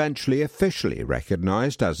were eventually officially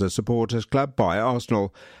recognised as a supporters club by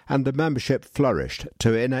Arsenal, and the membership flourished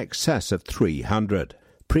to in excess of 300.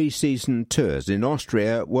 Pre-season tours in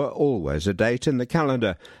Austria were always a date in the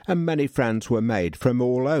calendar, and many friends were made from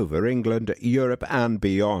all over England, Europe and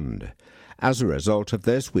beyond. As a result of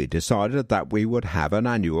this, we decided that we would have an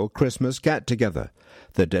annual Christmas get-together.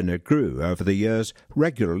 The dinner grew over the years,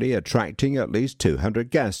 regularly attracting at least 200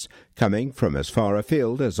 guests, coming from as far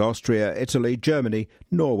afield as Austria, Italy, Germany,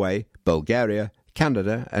 Norway, Bulgaria,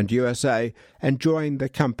 Canada and USA enjoying the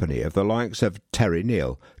company of the likes of Terry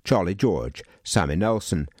Neal, Charlie George, Sammy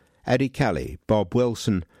Nelson, Eddie Kelly, Bob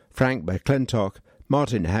Wilson, Frank McClintock,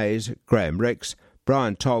 Martin Hayes, Graham Ricks,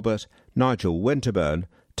 Brian Talbot, Nigel Winterburn,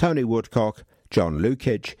 Tony Woodcock, John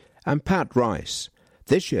Lukic and Pat Rice.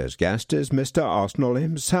 This year's guest is Mr. Arsenal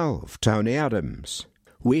himself, Tony Adams.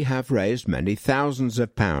 We have raised many thousands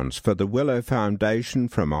of pounds for the Willow Foundation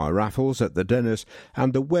from our raffles at the dinners,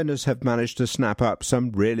 and the winners have managed to snap up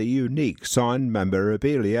some really unique signed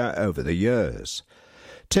memorabilia over the years.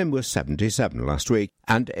 Tim was 77 last week,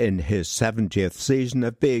 and in his 70th season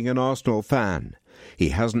of being an Arsenal fan. He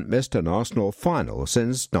hasn't missed an Arsenal final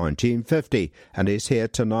since 1950, and is here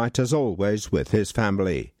tonight as always with his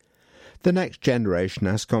family. The next generation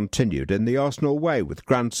has continued in the Arsenal way, with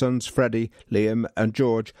grandsons Freddie, Liam and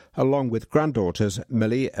George, along with granddaughters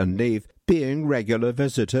Millie and Neve, being regular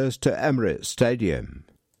visitors to Emirates Stadium.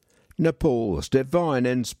 Nepal's divine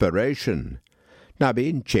inspiration.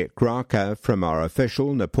 Nabin Chikraka from our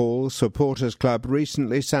official Nepal Supporters Club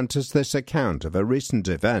recently sent us this account of a recent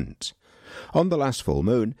event. On the last full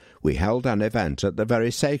moon, we held an event at the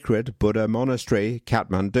very sacred Buddha monastery,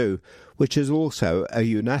 Kathmandu, which is also a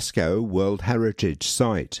UNESCO World Heritage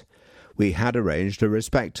Site. We had arranged a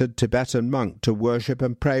respected Tibetan monk to worship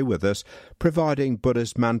and pray with us, providing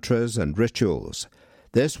Buddhist mantras and rituals.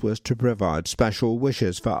 This was to provide special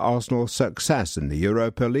wishes for Arsenal's success in the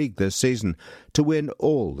Europa League this season, to win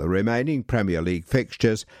all the remaining Premier League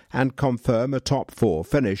fixtures and confirm a top four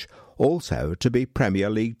finish, also to be Premier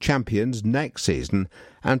League champions next season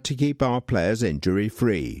and to keep our players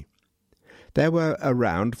injury-free. There were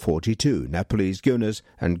around 42 Nepalese Gunners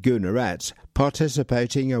and Gunnerettes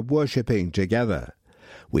participating and worshipping together.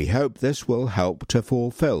 We hope this will help to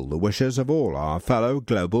fulfil the wishes of all our fellow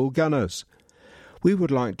global Gunners. We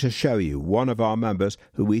would like to show you one of our members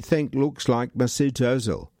who we think looks like Mesut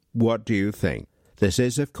Ozil. What do you think? This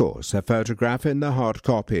is, of course, a photograph in the hard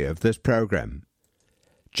copy of this programme.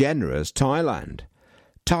 Generous Thailand.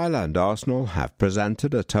 Thailand Arsenal have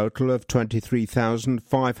presented a total of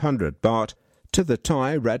 23,500 baht to the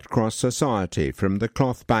Thai Red Cross Society from the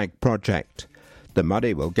Cloth Bag Project. The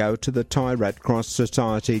money will go to the Thai Red Cross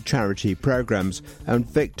Society charity programs and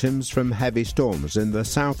victims from heavy storms in the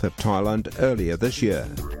south of Thailand earlier this year.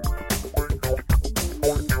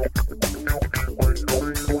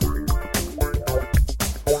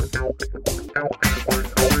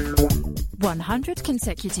 "100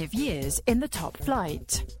 consecutive years in the top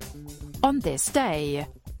flight." On this day,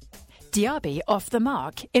 Diaby off the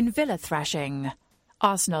mark in Villa thrashing.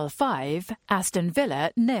 Arsenal 5, Aston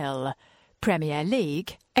Villa 0. Premier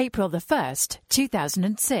League, April 1st,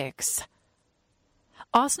 2006.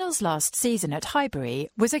 Arsenal's last season at Highbury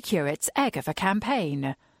was a curate's egg of a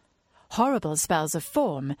campaign. Horrible spells of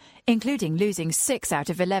form, including losing 6 out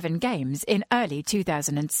of 11 games in early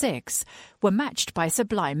 2006, were matched by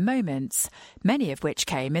sublime moments, many of which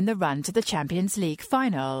came in the run to the Champions League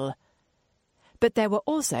final. But there were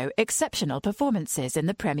also exceptional performances in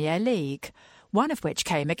the Premier League, one of which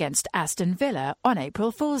came against Aston Villa on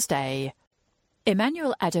April Fool's Day.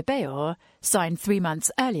 Emmanuel Adebayor, signed 3 months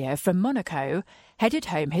earlier from Monaco, headed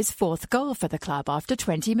home his 4th goal for the club after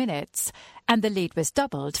 20 minutes, and the lead was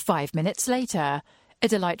doubled 5 minutes later, a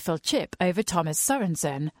delightful chip over Thomas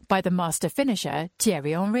Sorensen by the master finisher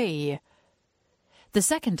Thierry Henry. The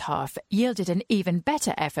second half yielded an even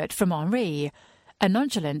better effort from Henry, a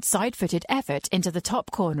nonchalant side-footed effort into the top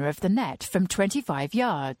corner of the net from 25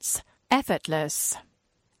 yards. Effortless.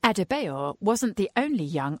 Adebayor wasn't the only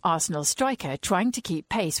young Arsenal striker trying to keep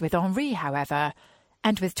pace with Henry, however,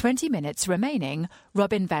 and with 20 minutes remaining,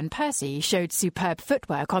 Robin van Persie showed superb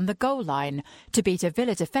footwork on the goal line to beat a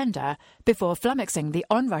Villa defender before flummoxing the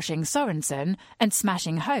on-rushing Sorensen and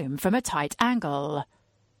smashing home from a tight angle.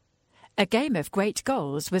 A game of great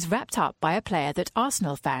goals was wrapped up by a player that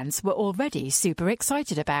Arsenal fans were already super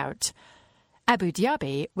excited about. Abu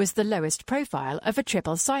Diaby was the lowest profile of a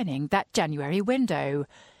triple signing that January window,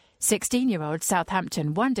 16-year-old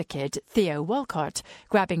Southampton wonder kid Theo Walcott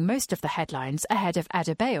grabbing most of the headlines ahead of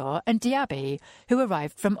Adebayor and Diaby, who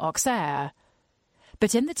arrived from Auxerre.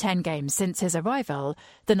 But in the 10 games since his arrival,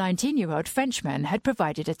 the 19-year-old Frenchman had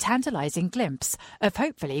provided a tantalising glimpse of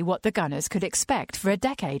hopefully what the Gunners could expect for a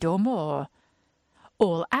decade or more.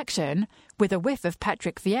 All action, with a whiff of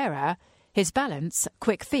Patrick Vieira, his balance,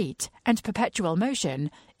 quick feet and perpetual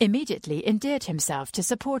motion immediately endeared himself to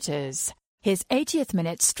supporters. His 80th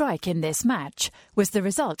minute strike in this match was the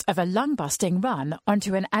result of a lung-busting run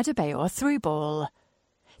onto an Adebayor through ball.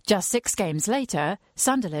 Just 6 games later,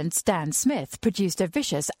 Sunderland's Dan Smith produced a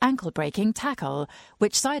vicious ankle-breaking tackle,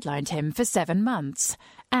 which sidelined him for 7 months,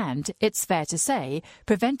 and, it's fair to say,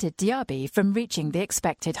 prevented Diaby from reaching the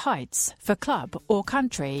expected heights for club or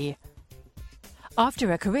country.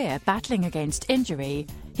 After a career battling against injury,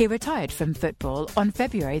 he retired from football on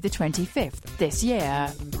February the 25th this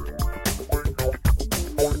year.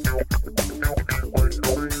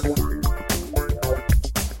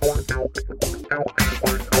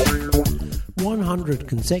 "100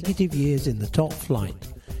 consecutive years in the top flight.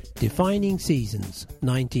 Defining seasons,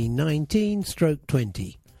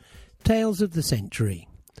 1919-20. Tales of the century.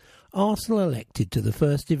 Arsenal elected to the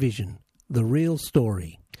First Division. The real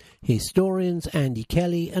story." Historians Andy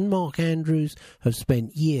Kelly and Mark Andrews have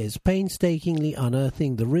spent years painstakingly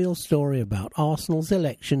unearthing the real story about Arsenal's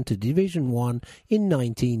election to Division 1 in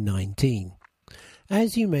 1919.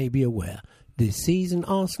 As you may be aware, this season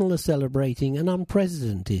Arsenal are celebrating an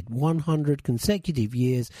unprecedented 100 consecutive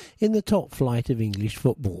years in the top flight of English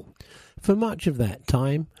football. For much of that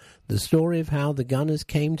time, the story of how the Gunners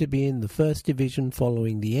came to be in the First Division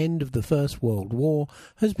following the end of the First World War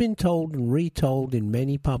has been told and retold in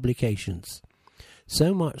many publications.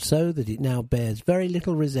 So much so that it now bears very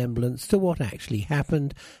little resemblance to what actually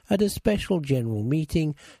happened at a special general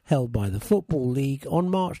meeting held by the Football League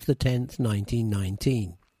on March the 10th,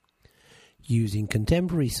 1919. Using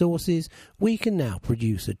contemporary sources, we can now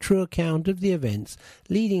produce a true account of the events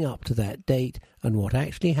leading up to that date and what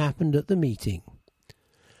actually happened at the meeting.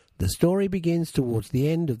 The story begins towards the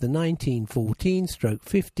end of the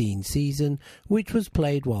 1914-15 season, which was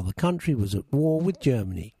played while the country was at war with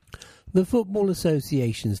Germany. The Football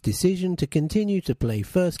Association's decision to continue to play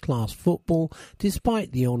first-class football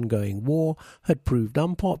despite the ongoing war had proved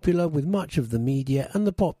unpopular with much of the media and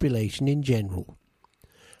the population in general.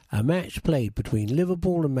 A match played between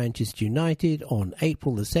Liverpool and Manchester United on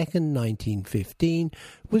April 2, 1915,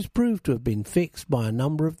 was proved to have been fixed by a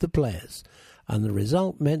number of the players, and the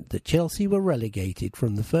result meant that Chelsea were relegated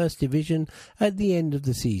from the First Division at the end of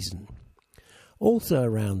the season. Also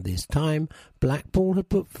around this time, Blackpool had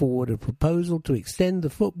put forward a proposal to extend the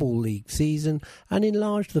Football League season and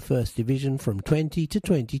enlarge the First Division from 20 to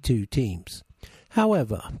 22 teams.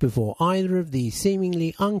 However, before either of these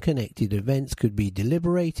seemingly unconnected events could be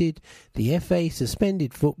deliberated, the FA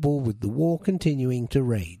suspended football with the war continuing to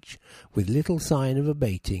rage, with little sign of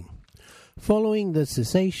abating. Following the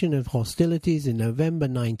cessation of hostilities in November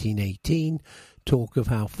 1918, talk of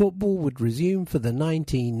how football would resume for the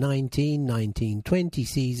 1919-1920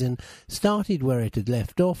 season started where it had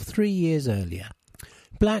left off 3 years earlier.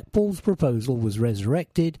 Blackpool's proposal was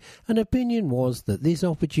resurrected, and opinion was that this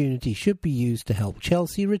opportunity should be used to help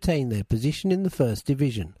Chelsea retain their position in the First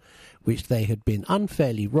Division, which they had been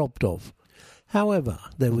unfairly robbed of. However,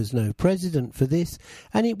 there was no precedent for this,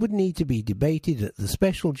 and it would need to be debated at the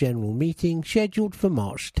special general meeting scheduled for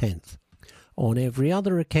March 10th. On every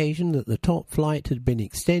other occasion that the top flight had been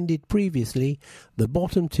extended previously, the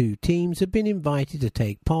bottom 2 teams had been invited to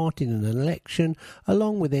take part in an election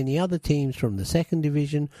along with any other teams from the second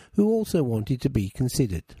division who also wanted to be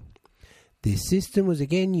considered. This system was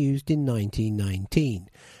again used in 1919,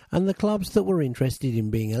 and the clubs that were interested in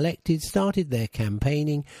being elected started their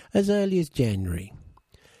campaigning as early as January.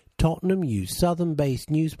 Tottenham used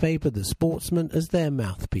Southern-based newspaper The Sportsman as their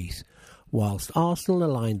mouthpiece, whilst Arsenal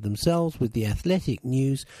aligned themselves with the Athletic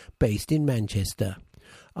News based in Manchester.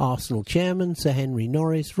 Arsenal chairman Sir Henry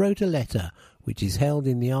Norris wrote a letter, which is held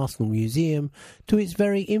in the Arsenal Museum, to its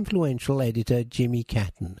very influential editor Jimmy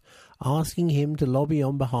Catton, asking him to lobby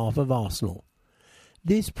on behalf of Arsenal.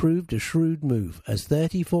 This proved a shrewd move, as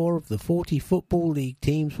 34 of the 40 Football League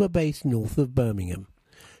teams were based north of Birmingham.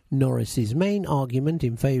 Norris's main argument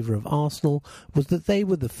in favour of Arsenal was that they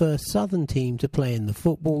were the first southern team to play in the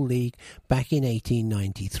Football League back in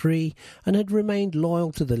 1893 and had remained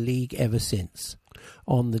loyal to the league ever since.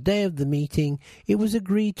 On the day of the meeting, it was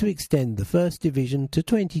agreed to extend the First Division to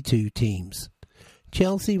 22 teams.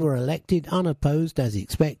 Chelsea were elected unopposed as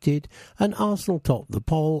expected, and Arsenal topped the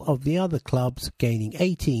poll of the other clubs, gaining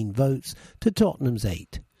 18 votes to Tottenham's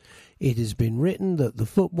 8. It has been written that the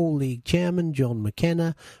Football League chairman John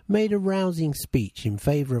McKenna made a rousing speech in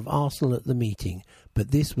favour of Arsenal at the meeting, but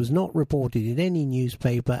this was not reported in any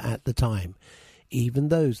newspaper at the time, even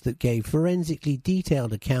those that gave forensically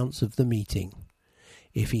detailed accounts of the meeting.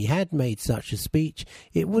 If he had made such a speech,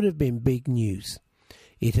 it would have been big news.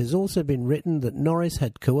 It has also been written that Norris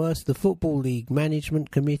had coerced the Football League Management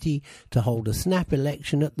Committee to hold a snap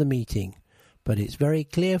election at the meeting, but it's very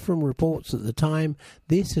clear from reports at the time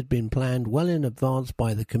this had been planned well in advance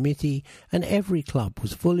by the committee, and every club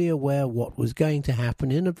was fully aware what was going to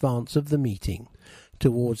happen in advance of the meeting.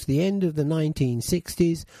 Towards the end of the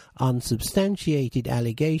 1960s, unsubstantiated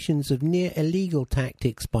allegations of near illegal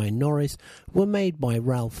tactics by Norris were made by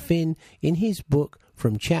Ralph Finn in his book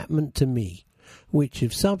From Chapman to Me, which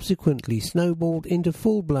have subsequently snowballed into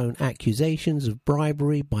full-blown accusations of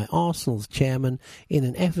bribery by Arsenal's chairman in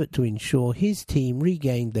an effort to ensure his team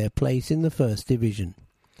regained their place in the First Division.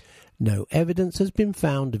 No evidence has been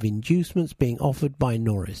found of inducements being offered by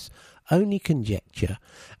Norris, only conjecture,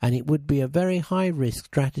 and it would be a very high-risk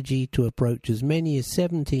strategy to approach as many as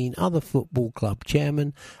 17 other football club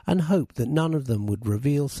chairmen and hope that none of them would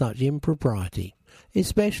reveal such impropriety,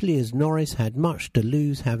 especially as Norris had much to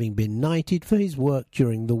lose, having been knighted for his work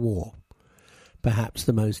during the war. Perhaps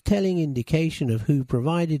the most telling indication of who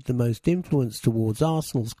provided the most influence towards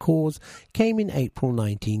Arsenal's cause came in April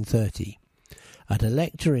 1930. At a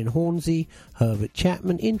lecture in Hornsey, Herbert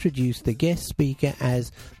Chapman introduced the guest speaker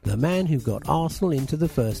as the man who got Arsenal into the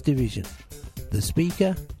First Division. The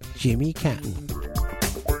speaker, Jimmy Catton.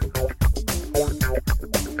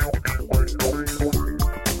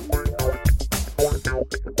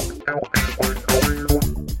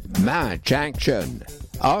 Match action.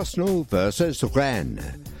 Arsenal versus Rennes.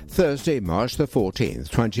 Thursday, March the 14th,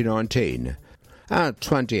 2019. At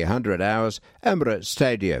 2000 hours, Emirates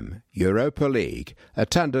Stadium, Europa League.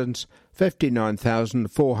 Attendance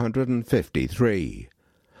 59,453.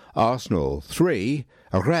 Arsenal 3,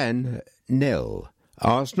 Rennes 0.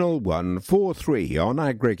 Arsenal won 4-3 on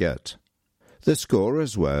aggregate. The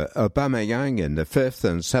scorers were Aubameyang in the 5th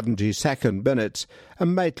and 72nd minutes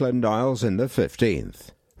and Maitland-Niles in the 15th.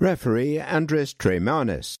 Referee Andris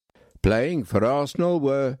Trimanis. Playing for Arsenal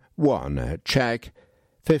were 1. Czech,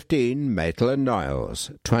 15.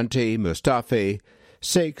 Maitland-Niles, 20. Mustafi,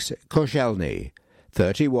 6. Koscielny,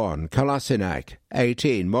 31. Kolasinac,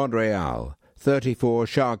 18. Monreal, 34.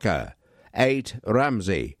 Xhaka, 8.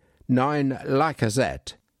 Ramsey, 9.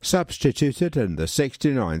 Lacazette. Substituted in the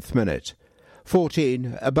 69th minute.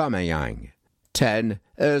 14. Aubameyang, 10.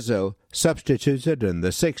 Ozil, substituted in the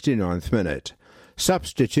 69th minute.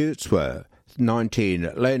 Substitutes were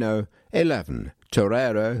 19. Leno, 11.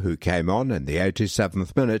 Torreira, who came on in the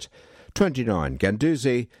 87th minute, 29.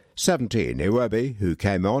 Guendouzi, 17. Iwobi, who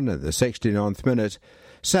came on in the 69th minute,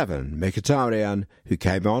 7. Mkhitaryan, who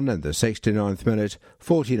came on in the 69th minute,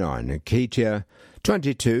 49. Nketiah,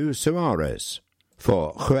 22. Suarez.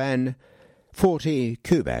 For Rennes, 40.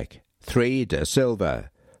 Kubek, 3. De Silva,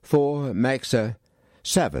 4. Mexa,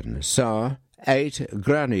 7. Sarr, 8.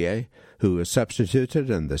 Granier, who was substituted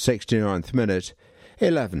in the 69th minute,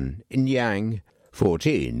 11. Nyang,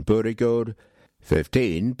 14. Burigoud,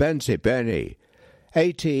 15. Bensibeni,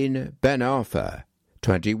 18. Ben Arfa,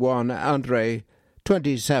 21. Andre,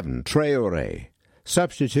 27. Traoré.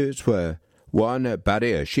 Substitutes were 1.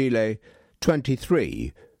 Badiashile,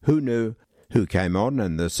 23. Hunu, who came on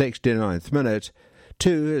in the 69th minute,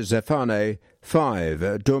 2. Zefane, 5.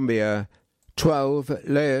 Doumbia, 12.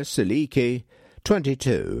 Lea Siliki,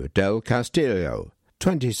 22. Del Castillo,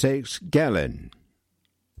 26. Gellin.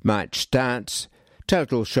 Match stats.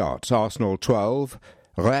 Total shots, Arsenal 12,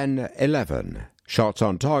 Rennes 11. Shots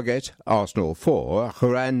on target, Arsenal 4,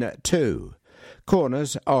 Rennes 2.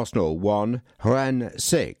 Corners, Arsenal 1, Rennes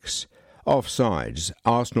 6. Offsides,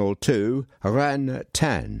 Arsenal 2, Rennes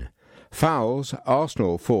 10. Fouls,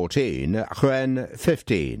 Arsenal 14, Rennes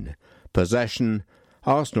 15. Possession,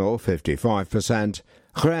 Arsenal 55%,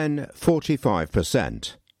 Rennes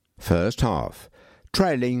 45%. First half.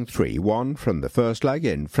 Trailing 3-1 from the first leg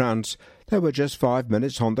in France, there were just 5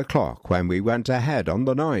 minutes on the clock when we went ahead on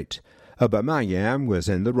the night. Aubameyang was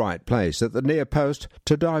in the right place at the near post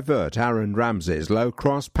to divert Aaron Ramsey's low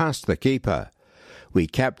cross past the keeper. We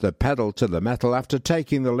kept the pedal to the metal after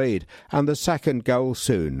taking the lead, and the second goal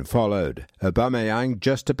soon followed. Aubameyang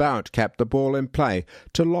just about kept the ball in play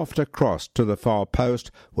to loft a cross to the far post,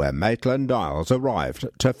 where Maitland-Niles arrived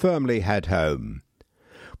to firmly head home.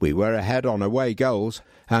 We were ahead on away goals,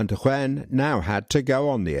 and Rennes now had to go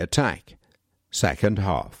on the attack. Second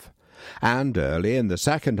half. And early in the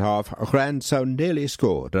second half, Rennes so nearly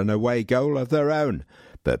scored an away goal of their own,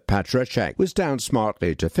 but Patracek was down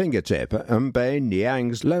smartly to fingertip Mbaye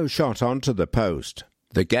Niang's low shot onto the post.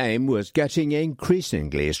 The game was getting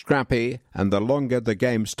increasingly scrappy, and the longer the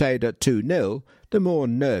game stayed at 2-0, the more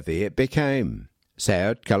nervy it became.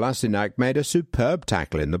 Sead Kolasinac made a superb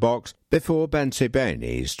tackle in the box before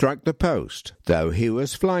Bensibeni struck the post, though he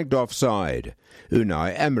was flagged offside.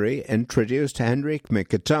 Unai Emery introduced Henrik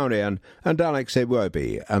Mkhitaryan and Alex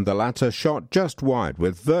Iwobi, and the latter shot just wide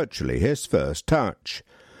with virtually his first touch.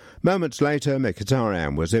 Moments later,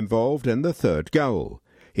 Mkhitaryan was involved in the third goal.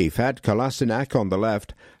 He fed Kolasinac on the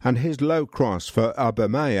left, and his low cross for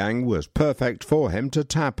Aubameyang was perfect for him to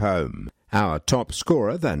tap home. Our top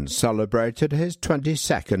scorer then celebrated his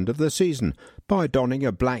 22nd of the season by donning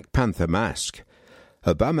a Black Panther mask.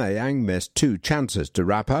 Aubameyang missed 2 chances to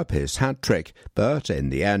wrap up his hat-trick, but in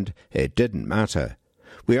the end it didn't matter.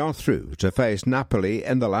 We are through to face Napoli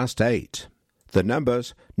in the last 8. The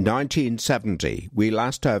numbers: 1970, we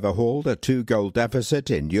last overhauled a 2-goal deficit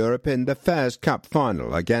in Europe in the Fairs Cup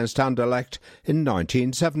final against Anderlecht in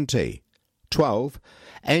 1970. 12.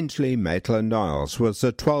 Ainsley Maitland-Niles was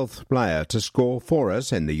the 12th player to score for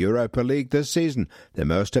us in the Europa League this season, the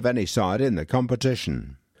most of any side in the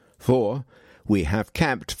competition. 4. We have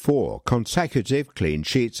kept 4 consecutive clean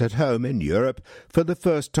sheets at home in Europe for the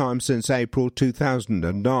first time since April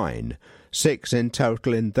 2009, 6 in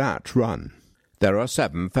total in that run. There are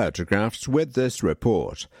 7 photographs with this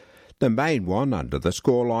report. The main one under the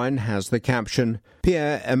scoreline has the caption,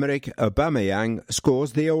 "Pierre-Emerick Aubameyang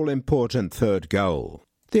scores the all-important 3rd goal."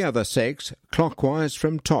 The other 6, clockwise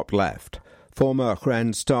from top left. Former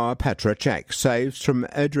Rennes star Petr Cech saves from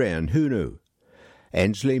Adrien Hunou.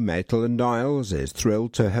 Ainsley Maitland-Niles is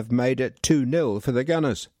thrilled to have made it 2-0 for the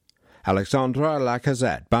Gunners. Alexandre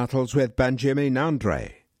Lacazette battles with Benjamin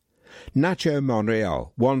Andre. Nacho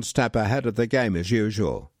Monreal, 1 step ahead of the game as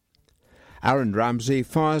usual. Aaron Ramsey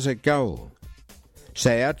fires a goal.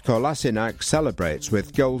 Sead Kolasinac celebrates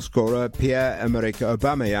with goalscorer Pierre-Emerick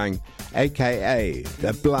Aubameyang, a.k.a.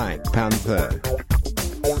 the Black Panther.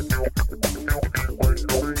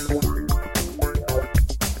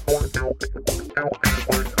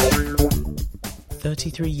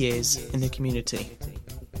 "33 years in the community.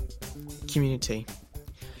 Community.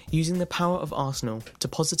 Using the power of Arsenal to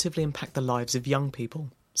positively impact the lives of young people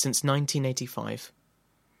since 1985.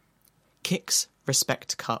 Kicks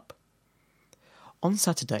Respect Cup. On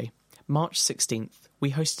Saturday, March 16th,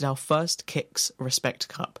 we hosted our first Kicks Respect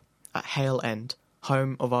Cup at Hale End,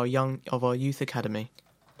 home of our youth academy.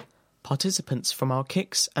 Participants from our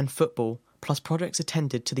kicks and football plus projects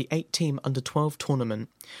attended to the 8-team under-12 tournament,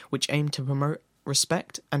 which aimed to promote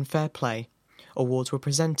respect and fair play. Awards were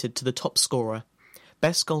presented to the top scorer,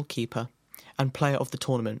 best goalkeeper, and player of the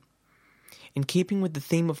tournament. In keeping with the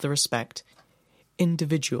theme of the respect,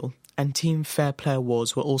 individual and team fair play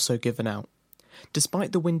awards were also given out.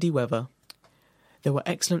 Despite the windy weather, there were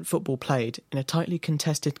excellent football played in a tightly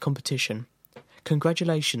contested competition.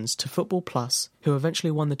 Congratulations to Football Plus, who eventually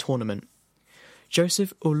won the tournament.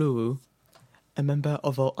 Joseph Oluwu, a member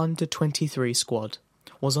of our under-23 squad,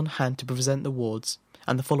 was on hand to present the awards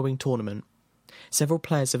and the following tournament. Several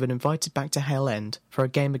players have been invited back to Hale End for a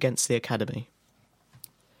game against the academy.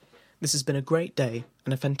 This has been a great day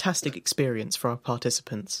and a fantastic experience for our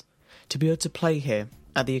participants. To be able to play here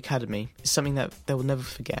at the academy is something that they will never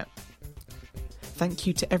forget. Thank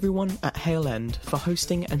you to everyone at Hale End for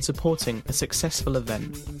hosting and supporting a successful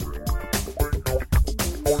event.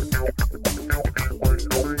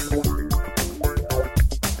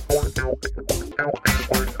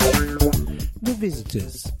 The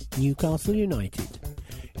visitors, Newcastle United.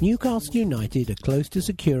 Newcastle United are close to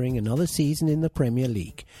securing another season in the Premier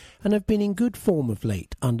League and have been in good form of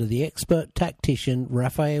late under the expert tactician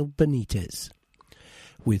Rafael Benitez.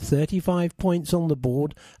 With 35 points on the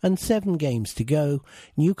board and 7 games to go,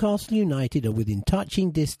 Newcastle United are within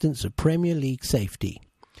touching distance of Premier League safety.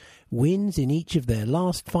 Wins in each of their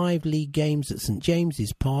last 5 league games at St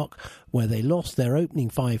James's Park, where they lost their opening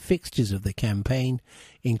 5 fixtures of the campaign,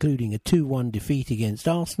 including a 2-1 defeat against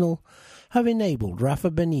Arsenal, have enabled Rafa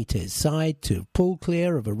Benitez's side to pull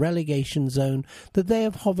clear of a relegation zone that they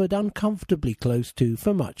have hovered uncomfortably close to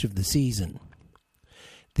for much of the season.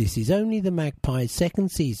 This is only the Magpies'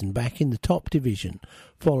 second season back in the top division,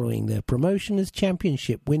 following their promotion as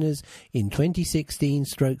championship winners in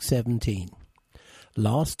 2016-17.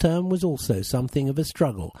 Last term was also something of a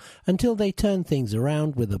struggle until they turned things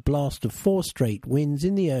around with a blast of 4 straight wins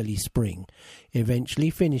in the early spring, eventually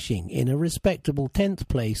finishing in a respectable 10th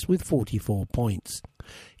place with 44 points.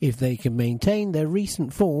 If they can maintain their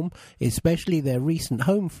recent form, especially their recent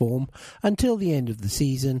home form, until the end of the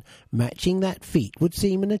season, matching that feat would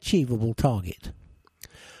seem an achievable target.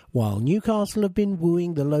 While Newcastle have been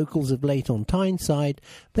wooing the locals of late on Tyneside,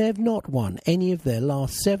 they have not won any of their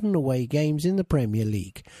last 7 away games in the Premier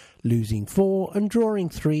League, losing 4 and drawing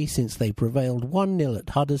 3 since they prevailed 1-0 at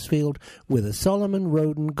Huddersfield with a Solomon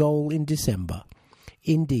Roden goal in December.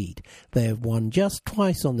 Indeed, they have won just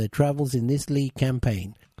twice on their travels in this league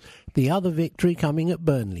campaign, the other victory coming at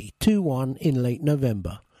Burnley, 2-1 in late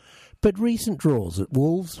November. But recent draws at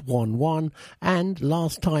Wolves, 1-1, and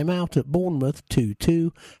last time out at Bournemouth, 2-2,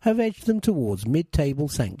 have edged them towards mid-table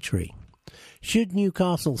sanctuary. Should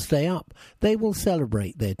Newcastle stay up, they will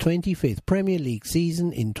celebrate their 25th Premier League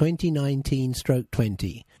season in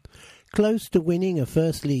 2019-20. Close to winning a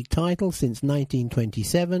First League title since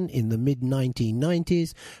 1927 in the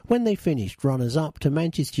mid-1990s, when they finished runners-up to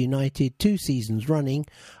Manchester United 2 seasons running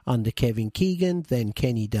under Kevin Keegan, then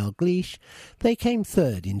Kenny Dalglish, they came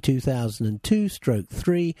third in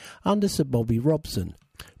 2002-3 under Sir Bobby Robson.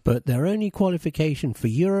 But their only qualification for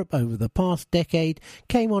Europe over the past decade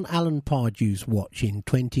came on Alan Pardew's watch in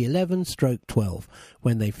 2011-12,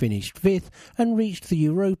 when they finished 5th and reached the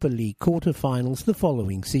Europa League quarter-finals the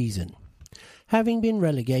following season. Having been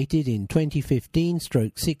relegated in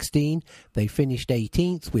 2015-16, they finished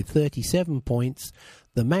 18th with 37 points.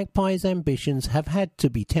 The Magpies' ambitions have had to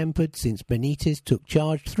be tempered since Benitez took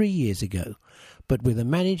charge 3 years ago. But with a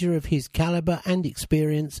manager of his calibre and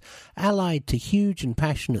experience, allied to huge and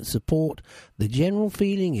passionate support, the general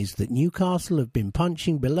feeling is that Newcastle have been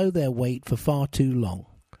punching below their weight for far too long.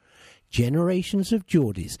 Generations of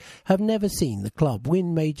Geordies have never seen the club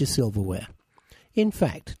win major silverware. In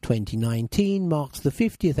fact, 2019 marks the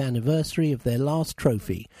 50th anniversary of their last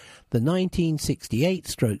trophy, the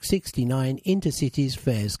 1968-69 Intercities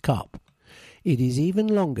Fairs Cup. It is even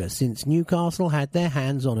longer since Newcastle had their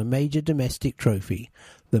hands on a major domestic trophy,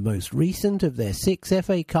 the most recent of their 6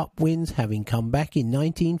 FA Cup wins having come back in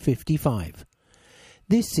 1955.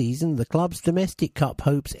 This season, the club's domestic cup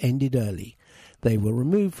hopes ended early. They were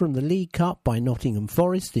removed from the League Cup by Nottingham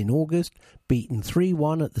Forest in August, beaten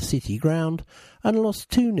 3-1 at the City Ground, and lost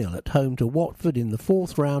 2-0 at home to Watford in the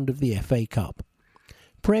 4th round of the FA Cup.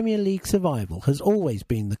 Premier League survival has always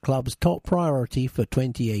been the club's top priority for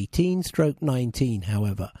 2018-19,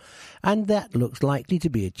 however, and that looks likely to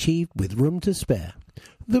be achieved with room to spare.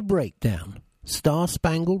 The breakdown.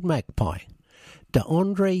 Star-Spangled Magpie.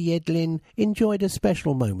 DeAndre Yedlin enjoyed a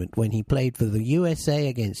special moment when he played for the USA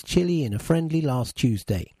against Chile in a friendly last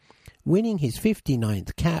Tuesday. Winning his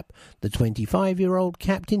 59th cap, the 25-year-old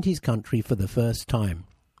captained his country for the first time.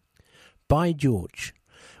 By George.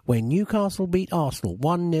 When Newcastle beat Arsenal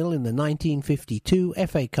 1-0 in the 1952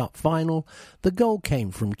 FA Cup final, the goal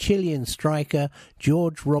came from Chilean striker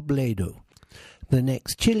George Robledo. The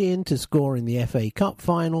next Chilean to score in the FA Cup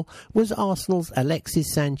final was Arsenal's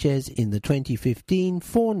Alexis Sanchez in the 2015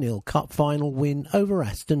 4-0 Cup final win over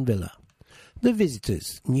Aston Villa. The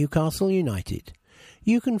visitors, Newcastle United.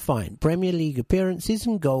 You can find Premier League appearances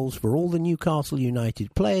and goals for all the Newcastle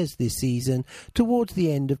United players this season towards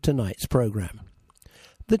the end of tonight's programme.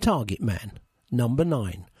 The Target Man, number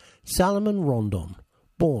 9, Salomon Rondon,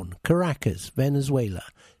 born Caracas, Venezuela,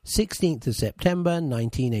 16th of September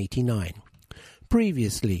 1989.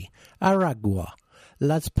 Previously, Aragua,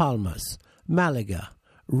 Las Palmas, Malaga,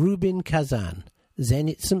 Rubin Kazan,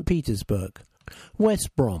 Zenit St. Petersburg,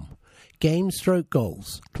 West Brom,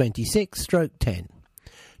 game/goals, 26/10.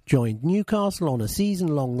 Joined Newcastle on a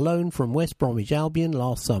season-long loan from West Bromwich Albion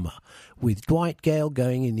last summer, with Dwight Gale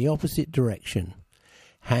going in the opposite direction.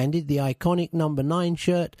 Handed the iconic number 9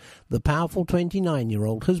 shirt, the powerful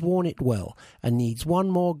 29-year-old has worn it well and needs one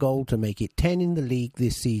more goal to make it 10 in the league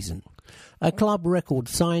this season. A club record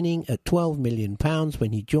signing at £12 million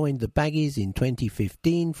when he joined the Baggies in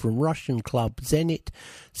 2015 from Russian club Zenit,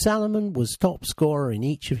 Salomon was top scorer in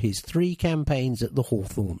each of his 3 campaigns at the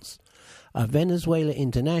Hawthorns. A Venezuela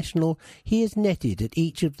international, he has netted at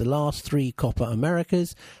each of the last 3 Copa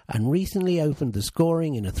Americas and recently opened the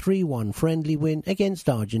scoring in a 3-1 friendly win against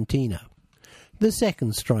Argentina. The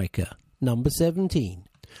second striker, number 17,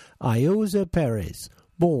 Ayuza Perez,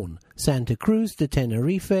 born Santa Cruz de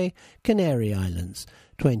Tenerife, Canary Islands,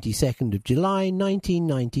 22nd of July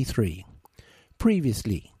 1993.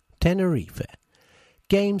 Previously, Tenerife.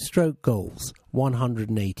 Game/goals,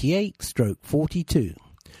 188/42.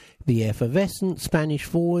 The effervescent Spanish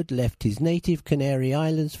forward left his native Canary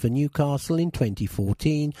Islands for Newcastle in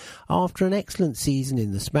 2014 after an excellent season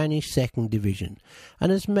in the Spanish second division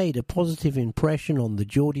and has made a positive impression on the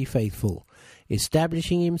Geordie faithful,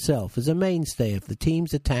 establishing himself as a mainstay of the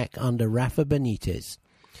team's attack under Rafa Benitez.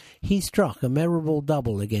 He struck a memorable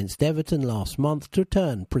double against Everton last month to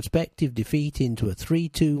turn prospective defeat into a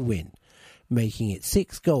 3-2 win, making it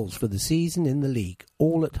 6 goals for the season in the league,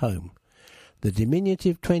 all at home. The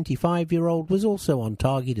diminutive 25-year-old was also on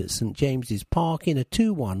target at St James's Park in a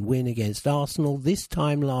 2-1 win against Arsenal this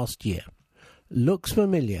time last year. Looks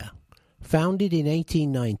familiar. Founded in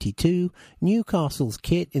 1892, Newcastle's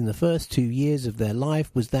kit in the first 2 years of their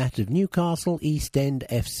life was that of Newcastle East End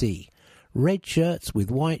FC, red shirts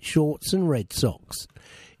with white shorts and red socks.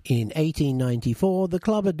 In 1894, the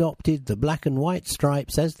club adopted the black and white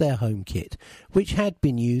stripes as their home kit, which had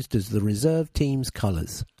been used as the reserve team's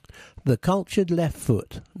colours. The cultured left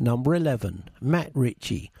foot, number 11, Matt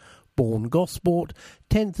Ritchie, born Gosport,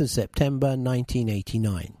 10th of September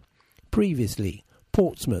 1989. Previously,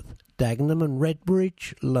 Portsmouth, Dagenham and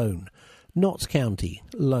Redbridge, loan. Notts County,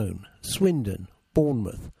 loan. Swindon,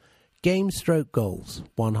 Bournemouth. Game/goals,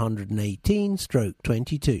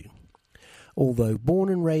 118/22. Although born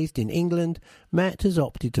and raised in England, Matt has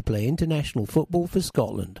opted to play international football for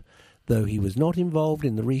Scotland, though he was not involved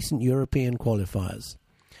in the recent European qualifiers.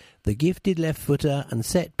 The gifted left-footer and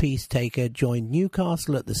set-piece taker joined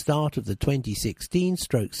Newcastle at the start of the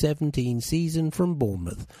 2016/17 season from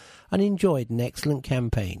Bournemouth and enjoyed an excellent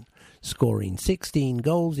campaign, scoring 16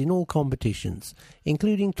 goals in all competitions,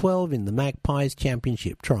 including 12 in the Magpies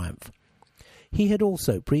Championship triumph. He had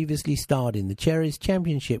also previously starred in the Cherries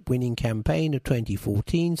Championship-winning campaign of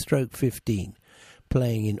 2014/15,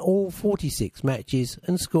 playing in all 46 matches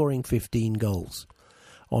and scoring 15 goals.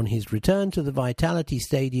 On his return to the Vitality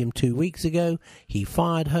Stadium 2 weeks ago, he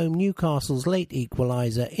fired home Newcastle's late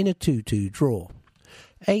equaliser in a 2-2 draw.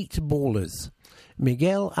 8 ballers.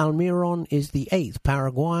 Miguel Almiron is the 8th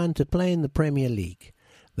Paraguayan to play in the Premier League,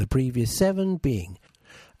 the previous 7 being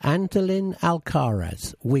Antolin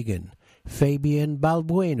Alcaraz, Wigan, Fabian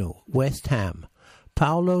Balbueno, West Ham,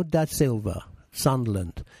 Paulo da Silva,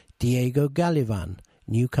 Sunderland, Diego Gallivan,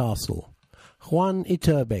 Newcastle, Juan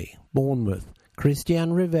Iturbe, Bournemouth,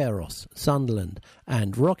 Christian Riveros, Sunderland,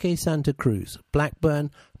 and Roque Santa Cruz,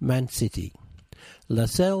 Blackburn, Man City.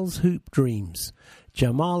 Lascelles Hoop Dreams.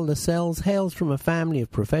 Jamal Lascelles hails from a family of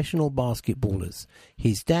professional basketballers.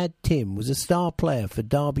 His dad, Tim, was a star player for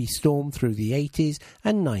Derby Storm through the 80s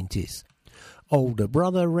and 90s. Older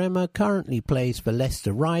brother Rema currently plays for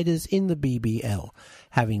Leicester Riders in the BBL,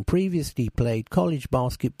 having previously played college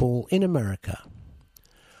basketball in America.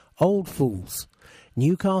 Old Fools.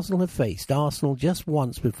 Newcastle have faced Arsenal just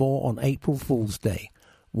once before on April Fool's Day,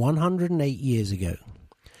 108 years ago.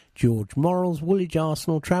 George Morrell's Woolwich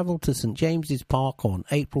Arsenal travelled to St James's Park on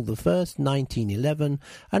April 1st, 1911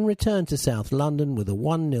 and returned to South London with a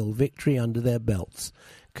 1-0 victory under their belts,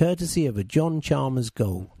 courtesy of a John Chalmers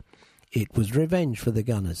goal. It was revenge for the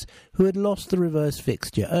Gunners, who had lost the reverse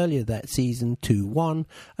fixture earlier that season 2-1,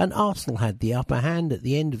 and Arsenal had the upper hand at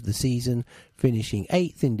the end of the season, finishing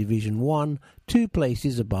 8th in Division 1, 2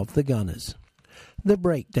 places above the Gunners. The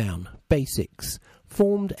Breakdown, Basics,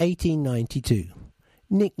 formed 1892.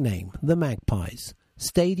 Nickname, the Magpies.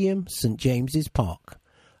 Stadium, St James's Park.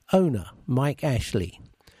 Owner, Mike Ashley.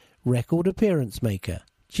 Record appearance maker,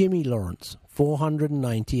 Jimmy Lawrence,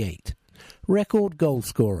 498. Record goal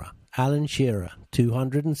scorer, Alan Shearer,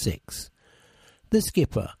 206. The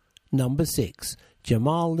skipper, number 6,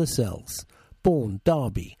 Jamal Lascelles, born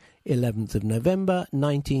Derby, 11th of November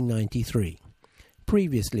 1993.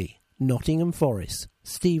 Previously, Nottingham Forest,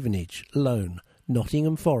 Stevenage, loan,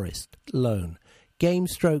 Nottingham Forest, loan.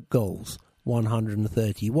 Game/goals,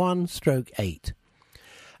 131/8.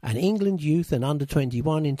 An England youth and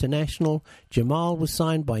under-21 international, Jamal was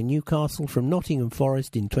signed by Newcastle from Nottingham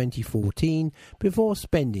Forest in 2014 before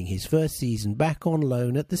spending his first season back on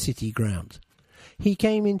loan at the City Ground. He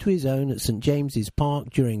came into his own at St James's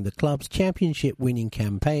Park during the club's championship-winning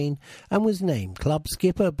campaign and was named club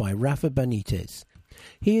skipper by Rafa Benitez.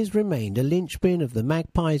 He has remained a linchpin of the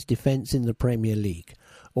Magpies' defence in the Premier League,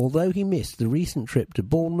 although he missed the recent trip to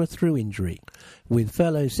Bournemouth through injury. With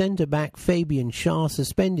fellow centre-back Fabian Schär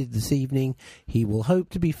suspended this evening, he will hope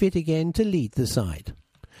to be fit again to lead the side.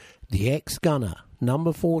 The ex-gunner,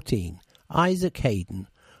 number 14, Isaac Hayden,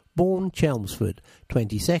 born Chelmsford,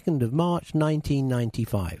 22nd of March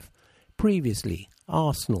 1995. Previously,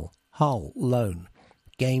 Arsenal, Hull, loan.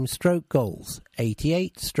 Game/goals,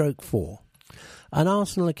 88/4. An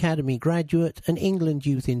Arsenal Academy graduate, an England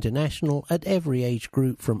youth international at every age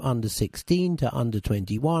group from under 16 to under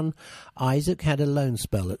 21, Isaac had a loan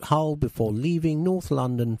spell at Hull before leaving North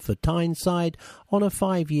London for Tyneside on a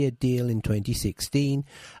 5-year deal in 2016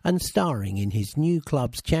 and starring in his new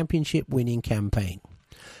club's championship-winning campaign.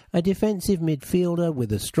 A defensive midfielder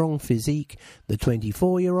with a strong physique, the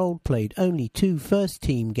 24-year-old played only 2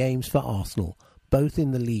 first-team games for Arsenal, both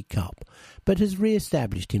in the League Cup, but has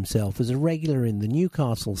re-established himself as a regular in the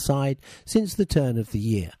Newcastle side since the turn of the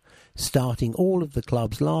year, starting all of the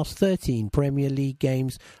club's last 13 Premier League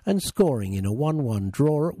games and scoring in a 1-1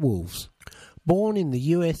 draw at Wolves. Born in the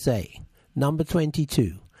USA, number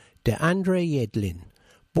 22, DeAndre Yedlin,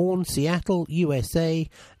 born Seattle, USA,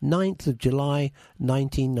 9th of July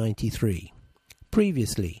 1993.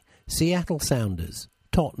 Previously, Seattle Sounders,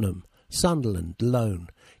 Tottenham, Sunderland, loan.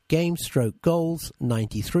 Game/goals,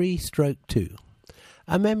 93/2.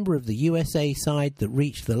 A member of the USA side that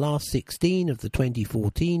reached the last 16 of the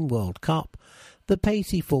 2014 World Cup, The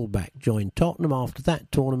pacey fullback joined Tottenham after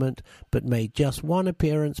that tournament, but made just one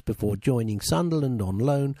appearance before joining Sunderland on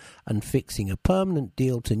loan and fixing a permanent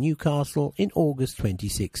deal to Newcastle in August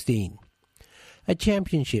 2016. A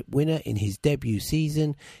championship winner in his debut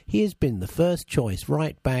season, he has been the first choice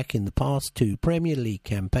right back in the past 2 Premier League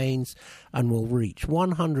campaigns and will reach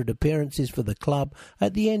 100 appearances for the club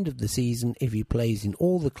at the end of the season if he plays in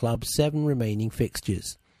all the club's 7 remaining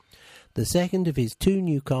fixtures. The second of his 2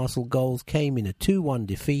 Newcastle goals came in a 2-1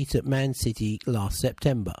 defeat at Man City last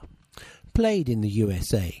September. Played in the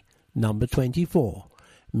USA, number 24,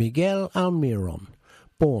 Miguel Almiron,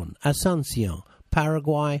 born Asuncion,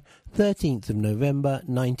 Paraguay, 13th of November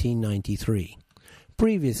 1993.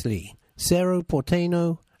 Previously, Cerro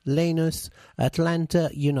Porteño, Lanús, Atlanta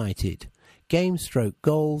United.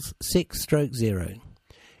 Game/goals 6/0.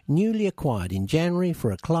 Newly acquired in January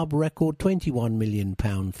for a club record £21 million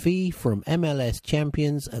fee from MLS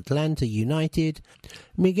champions Atlanta United,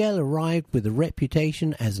 Miguel arrived with a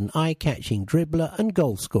reputation as an eye-catching dribbler and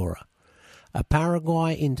goalscorer. A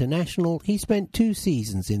Paraguay international, he spent 2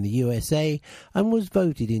 seasons in the USA and was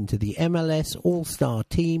voted into the MLS All-Star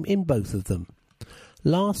team in both of them.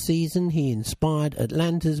 Last season he inspired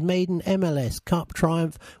Atlanta's maiden MLS Cup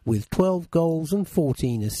triumph with 12 goals and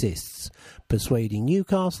 14 assists, persuading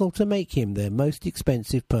Newcastle to make him their most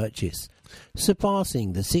expensive purchase,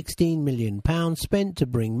 surpassing the £16 million spent to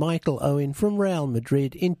bring Michael Owen from Real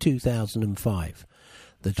Madrid in 2005.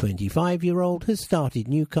 The 25-year-old has started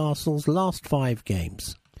Newcastle's last 5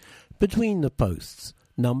 games. Between the posts,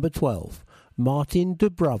 number 12, Martin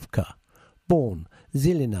Dubravka, born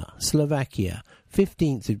Žilina, Slovakia,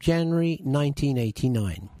 15th of January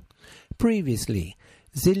 1989. Previously,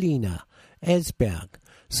 Žilina, Esbjerg,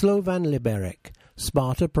 Slovan Liberec,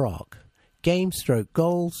 Sparta Prague.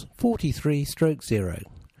 Game/goals 43/0.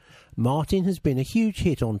 Martin has been a huge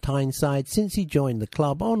hit on Tyneside since he joined the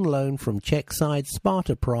club on loan from Czech side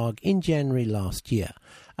Sparta Prague in January last year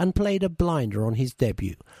and played a blinder on his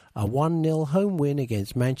debut, a 1-0 home win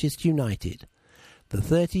against Manchester United. The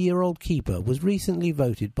 30-year-old keeper was recently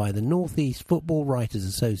voted by the North East Football Writers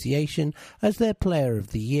Association as their Player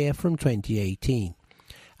of the Year from 2018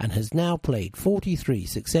 and has now played 43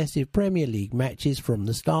 successive Premier League matches from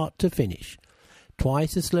the start to finish.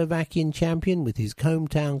 Twice a Slovakian champion with his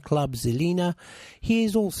hometown club Žilina, he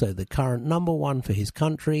is also the current number 1 for his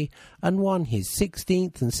country and won his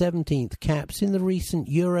 16th and 17th caps in the recent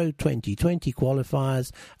Euro 2020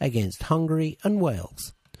 qualifiers against Hungary and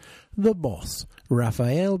Wales. The boss,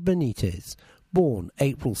 Rafael Benitez, born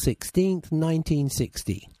April 16th,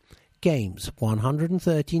 1960. Games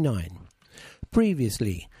 139.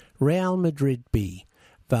 Previously, Real Madrid B,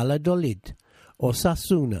 Valladolid,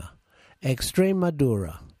 Osasuna,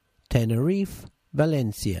 Extremadura, Tenerife,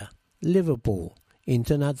 Valencia, Liverpool,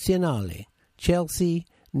 Internazionale, Chelsea,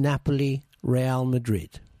 Napoli, Real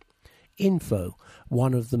Madrid. Info,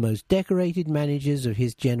 one of the most decorated managers of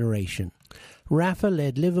his generation. Rafa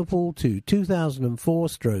led Liverpool to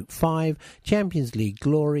 2004/5 Champions League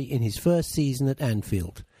glory in his first season at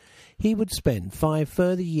Anfield. He would spend 5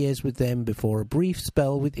 further years with them before a brief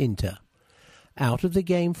spell with Inter. Out of the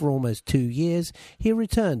game for almost 2 years, he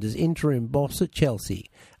returned as interim boss at Chelsea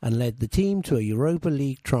and led the team to a Europa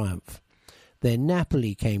League triumph. Then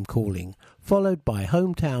Napoli came calling, followed by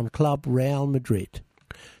hometown club Real Madrid.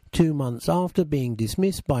 2 months after being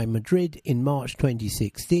dismissed by Madrid in March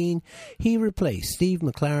 2016, he replaced Steve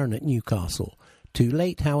McLaren at Newcastle, too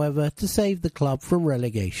late, however, to save the club from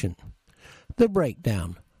relegation. The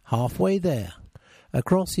breakdown, halfway there.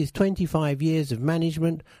 Across his 25 years of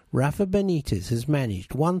management, Rafa Benitez has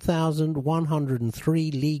managed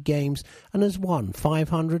 1,103 league games and has won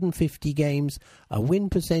 550 games, a win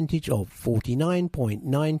percentage of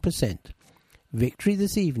 49.9%. Victory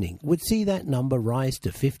this evening would see that number rise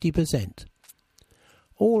to 50%.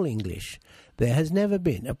 All English. There has never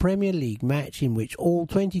been a Premier League match in which all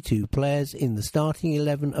 22 players in the starting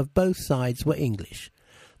 11 of both sides were English.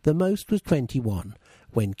 The most was 21,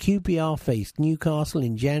 when QPR faced Newcastle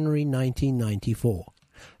in January 1994.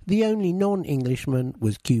 The only non-Englishman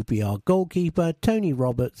was QPR goalkeeper Tony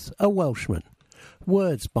Roberts, a Welshman.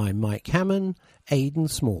 Words by Mike Hammond, Aidan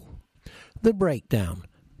Small. The breakdown.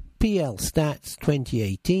 PL Stats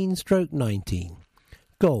 2018/19.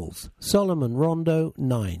 Goals: Solomon Rondo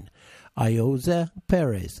 9, Ayoze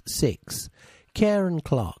Perez 6, Kieran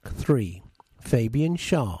Clark 3, Fabian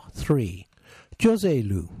Schär 3,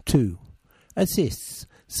 Joselu 2. Assists: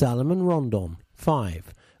 Salomon Rondon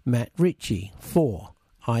 5, Matt Ritchie 4,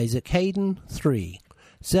 Isaac Hayden 3,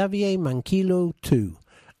 Xavier Manquillo 2,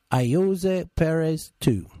 Ayoze Perez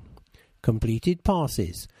 2. Completed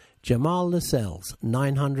passes: Jamal Lascelles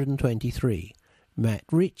 923, Matt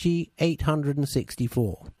Ritchie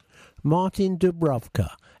 864, Martin Dubravka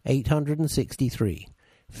 863,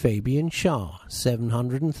 Fabian Schär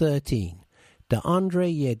 713,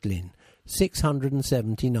 DeAndre Yedlin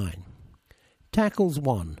 679. Tackles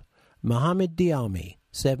 1, Mohamed Diame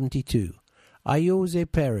 72,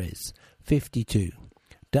 Ayoze Perez 52,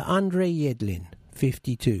 DeAndre Yedlin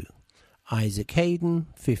 52, Isaac Hayden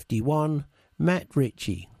 51, Matt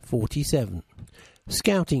Ritchie 47.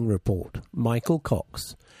 Scouting report, Michael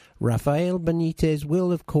Cox. Rafael Benitez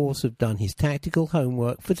will of course have done his tactical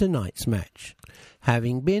homework for tonight's match.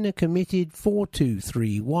 Having been a committed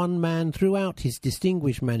 4-2-3-1 man throughout his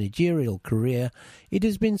distinguished managerial career, it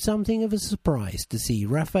has been something of a surprise to see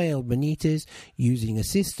Rafael Benitez using a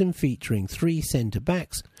system featuring 3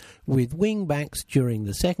 centre-backs with wing-backs during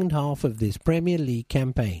the second half of this Premier League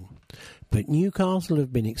campaign. But Newcastle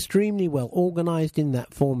have been extremely well organised in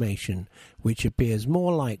that formation, which appears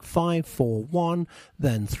more like 5-4-1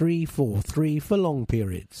 than 3-4-3 for long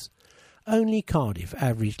periods. Only Cardiff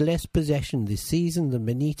averaged less possession this season than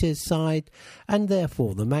Benitez's side, and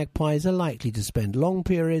therefore the Magpies are likely to spend long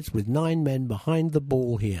periods with 9 men behind the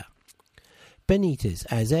ball here. Benitez,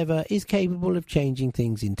 as ever, is capable of changing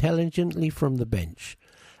things intelligently from the bench.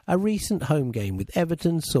 A recent home game with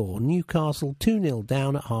Everton saw Newcastle 2-0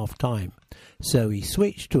 down at half-time, so he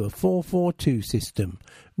switched to a 4-4-2 system,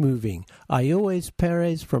 moving Ayoze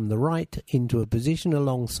Perez from the right into a position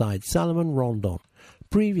alongside Salomon Rondon,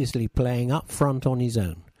 previously playing up front on his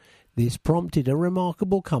own. This prompted a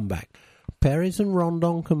remarkable comeback. Perez and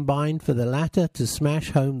Rondon combined for the latter to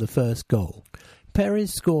smash home the first goal.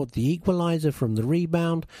 Perez scored the equaliser from the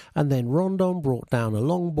rebound, and then Rondon brought down a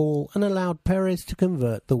long ball and allowed Perez to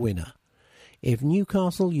convert the winner. If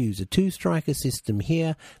Newcastle use a 2-striker system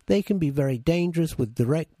here, they can be very dangerous with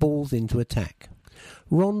direct balls into attack.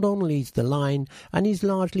 Rondon leads the line and is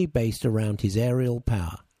largely based around his aerial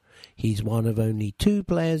power. He's one of only 2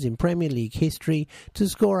 players in Premier League history to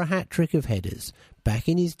score a hat-trick of headers, back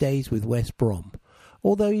in his days with West Brom,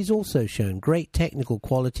 although he's also shown great technical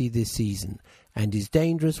quality this season and is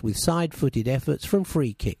dangerous with side-footed efforts from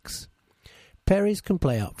free kicks. Perez can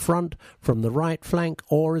play up front from the right flank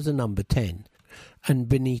or as a number 10, and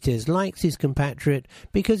Benitez likes his compatriot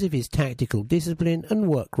because of his tactical discipline and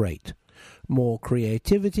work rate. More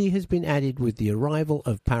creativity has been added with the arrival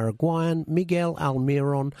of Paraguayan Miguel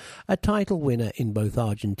Almiron, a title winner in both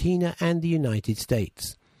Argentina and the United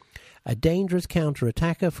States. A dangerous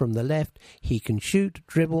counter-attacker from the left, he can shoot,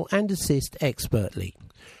 dribble and assist expertly.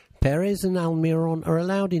 Perez and Almiron are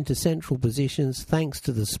allowed into central positions thanks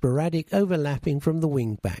to the sporadic overlapping from the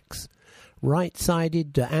wing-backs.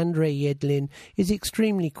 Right-sided DeAndre Yedlin is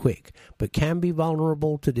extremely quick, but can be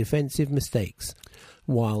vulnerable to defensive mistakes,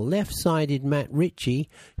 while left-sided Matt Ritchie,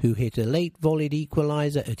 who hit a late-volleyed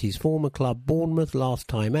equaliser at his former club Bournemouth last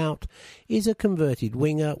time out, is a converted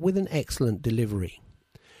winger with an excellent delivery.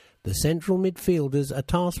 The central midfielders are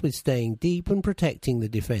tasked with staying deep and protecting the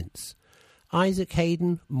defence. Isaac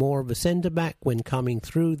Hayden, more of a centre-back when coming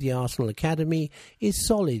through the Arsenal Academy, is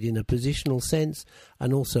solid in a positional sense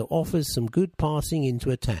and also offers some good passing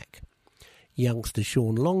into attack. Youngster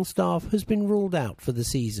Sean Longstaff has been ruled out for the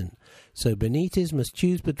season, so Benitez must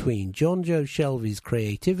choose between Jonjo Shelvey's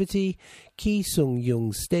creativity, Ki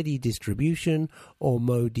Sung-young's steady distribution, or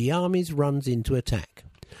Mo Diame's runs into attack.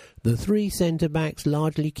 The 3 centre-backs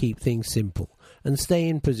largely keep things simple and stay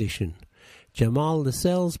in position. Jamal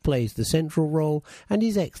Lascelles plays the central role and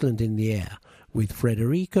is excellent in the air, with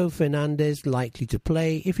Federico Fernandez likely to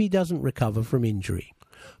play if he doesn't recover from injury.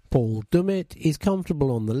 Paul Dummett is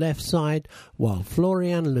comfortable on the left side, while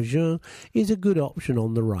Florian Lejeune is a good option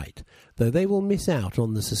on the right, though they will miss out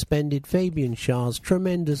on the suspended Fabian Schär's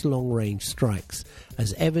tremendous long-range strikes,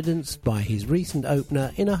 as evidenced by his recent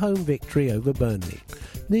opener in a home victory over Burnley.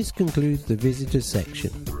 This concludes the visitors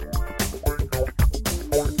section.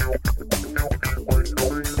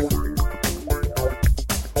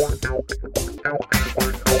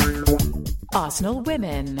 Arsenal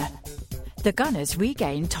women. The Gunners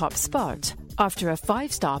regain top spot after a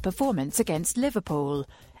 5-star performance against Liverpool,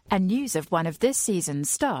 and news of one of this season's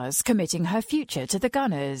stars committing her future to the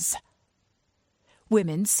Gunners.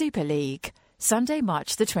 Women's Super League, Sunday,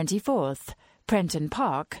 March the 24th, Prenton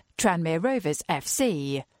Park, Tranmere Rovers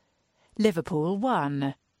FC. Liverpool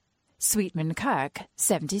 1. Sweetman Kirk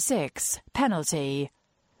 76, penalty.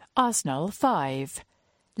 Arsenal 5.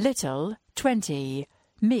 Little 20.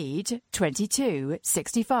 Mead 22,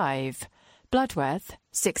 65. Bloodworth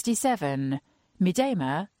 67.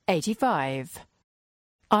 Midema 85.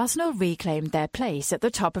 Arsenal reclaimed their place at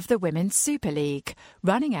the top of the Women's Super League,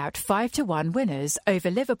 running out 5-1 winners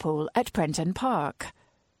over Liverpool at Prenton Park.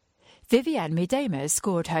 Vivianne Miedema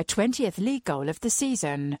scored her 20th league goal of the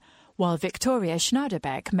season, while Victoria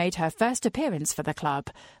Schneiderbeck made her first appearance for the club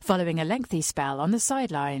following a lengthy spell on the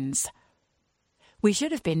sidelines. We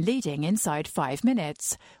should have been leading inside 5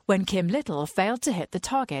 minutes when Kim Little failed to hit the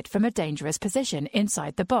target from a dangerous position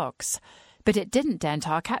inside the box, but it didn't dent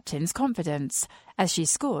our captain's confidence, as she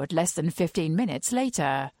scored less than 15 minutes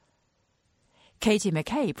later. Katie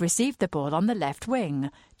McCabe received the ball on the left wing,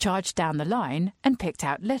 charged down the line and picked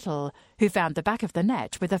out Little, who found the back of the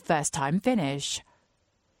net with a first-time finish.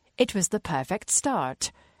 It was the perfect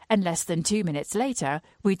start, and less than 2 minutes later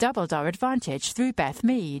we doubled our advantage through Beth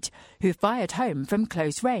Mead, who fired home from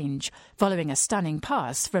close range, following a stunning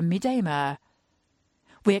pass from Miedema.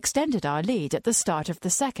 We extended our lead at the start of the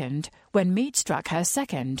second, when Mead struck her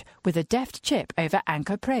second with a deft chip over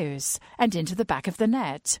Anke Preus and into the back of the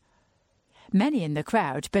net. Many in the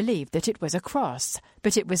crowd believed that it was a cross,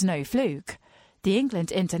 but it was no fluke. The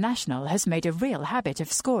England international has made a real habit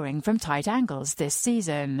of scoring from tight angles this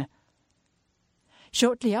season.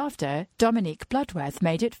 Shortly after, Dominique Bloodworth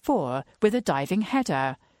made it 4 with a diving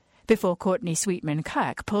header, before Courtney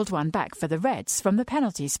Sweetman-Kirk pulled one back for the Reds from the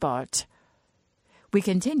penalty spot. We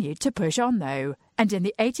continued to push on though, and in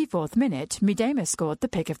the 84th minute Miedema scored the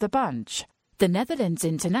pick of the bunch. The Netherlands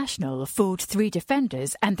international fooled 3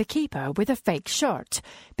 defenders and the keeper with a fake shot,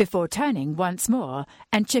 before turning once more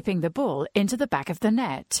and chipping the ball into the back of the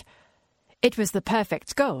net. It was the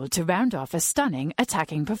perfect goal to round off a stunning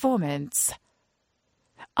attacking performance.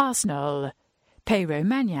 Arsenal. Pedro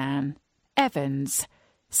Magnan. Evans.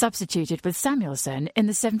 Substituted with Samuelson in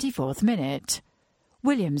the 74th minute.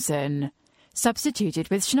 Williamson.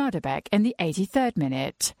 Substituted with Schneiderbeck in the 83rd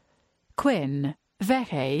minute. Quinn.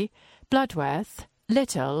 Verhey. Bloodworth,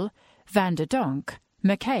 Little, Van der Donk,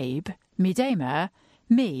 McCabe, Miedema,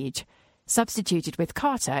 Mead, substituted with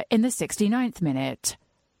Carter in the 69th minute.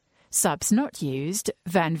 Subs not used,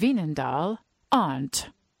 Van Veenendaal, Arndt.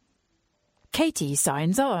 Katie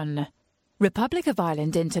signs on. Republic of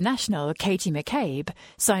Ireland international Katie McCabe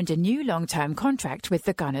signed a new long-term contract with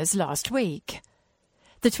the Gunners last week.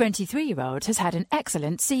 The 23-year-old has had an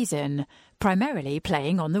excellent season, primarily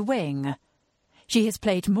playing on the wing. She has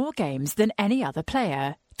played more games than any other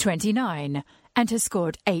player, 29, and has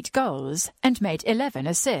scored 8 goals and made 11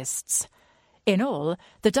 assists. In all,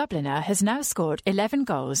 the Dubliner has now scored 11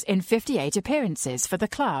 goals in 58 appearances for the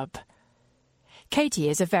club. Katie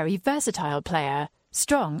is a very versatile player,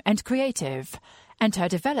 strong and creative, and her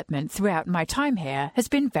development throughout my time here has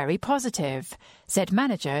been very positive, said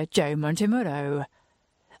manager Joe Montemurro.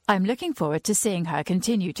 I'm looking forward to seeing her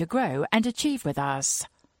continue to grow and achieve with us.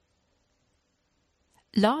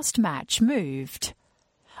 Last match moved.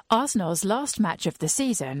 Arsenal's last match of the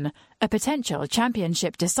season, a potential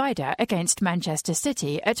championship decider against Manchester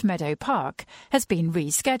City at Meadow Park, has been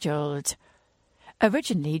rescheduled.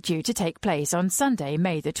 Originally due to take place on Sunday,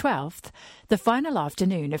 May the 12th, the final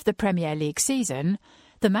afternoon of the Premier League season,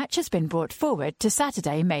 the match has been brought forward to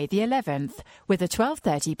Saturday, May the 11th, with a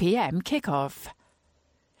 12:30 p.m. kick-off.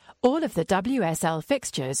 All of the WSL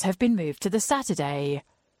fixtures have been moved to the Saturday.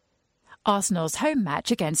 Arsenal's home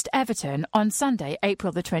match against Everton on Sunday,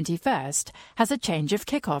 April the 21st, has a change of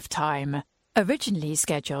kick-off time. Originally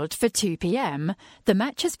scheduled for 2 p.m, the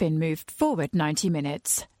match has been moved forward 90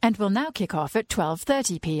 minutes and will now kick off at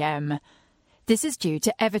 12:30 p.m. This is due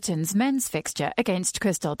to Everton's men's fixture against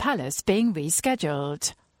Crystal Palace being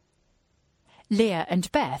rescheduled. Leah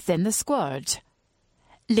and Beth in the squad.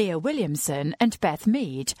 Leah Williamson and Beth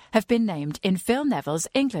Mead have been named in Phil Neville's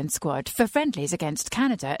England squad for friendlies against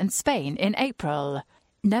Canada and Spain in April.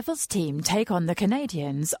 Neville's team take on the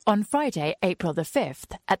Canadians on Friday, April the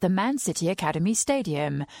 5th at the Man City Academy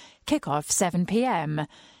Stadium, kick-off 7 p.m,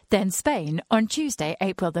 then Spain on Tuesday,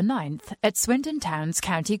 April the 9th at Swindon Town's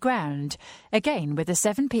County Ground, again with a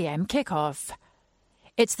 7 p.m. kick-off.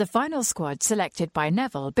 It's the final squad selected by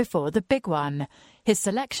Neville before the big one, his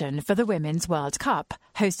selection for the Women's World Cup,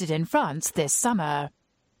 hosted in France this summer.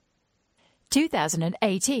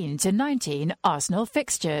 2018-19 Arsenal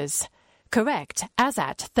fixtures. Correct as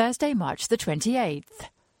at Thursday, March the 28th.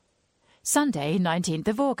 Sunday, 19th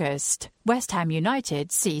of August. West Ham United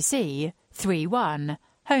CC 3-1,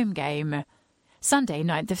 home game. Sunday,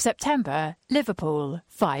 9th of September. Liverpool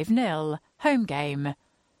 5-0, home game.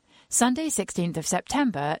 Sunday, 16th of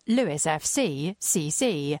September, Lewis FC,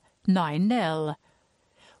 CC, 9-0.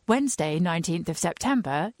 Wednesday, 19th of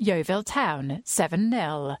September, Yeovil Town,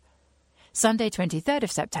 7-0. Sunday, 23rd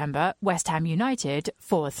of September, West Ham United,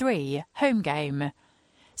 4-3, home game.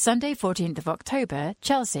 Sunday, 14th of October,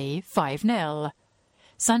 Chelsea, 5-0.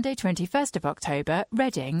 Sunday, 21st of October,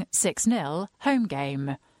 Reading, 6-0, home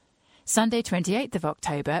game. Sunday 28th of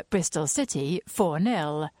October, Bristol City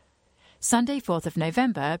 4-0. Sunday 4th of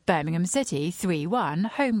November, Birmingham City 3-1,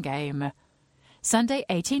 home game. Sunday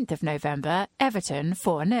 18th of November, Everton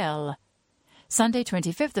 4-0. Sunday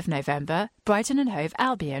 25th of November, Brighton and Hove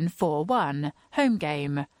Albion 4-1, home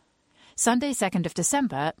game. Sunday 2nd of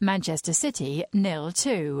December, Manchester City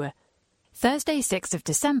 0-2. Thursday 6th of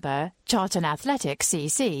December, Charlton Athletic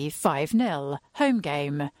CC 5-0, home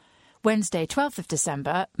game. Wednesday 12th of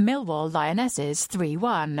December, Millwall Lionesses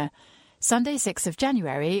 3-1. Sunday 6th of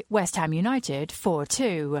January, West Ham United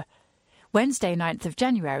 4-2. Wednesday 9th of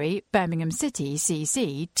January, Birmingham City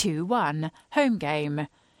CC 2-1, home game.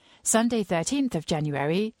 Sunday 13th of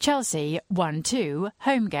January, Chelsea 1-2,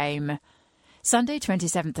 home game. Sunday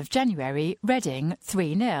 27th of January, Reading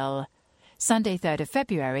 3-0. Sunday 3rd of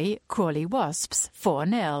February, Crawley Wasps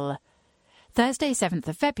 4-0. Thursday 7th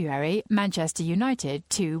of February, Manchester United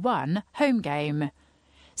 2-1, home game.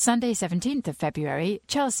 Sunday 17th of February,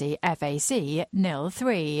 Chelsea FAC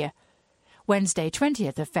 0-3. Wednesday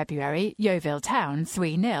 20th of February, Yeovil Town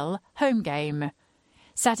 3-0, home game.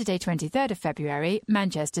 Saturday 23rd of February,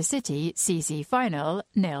 Manchester City CC Final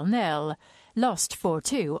 0-0, lost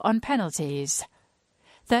 4-2 on penalties.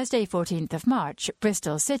 Thursday 14th of March,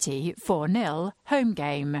 Bristol City 4-0, home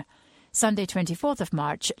game. Sunday 24th of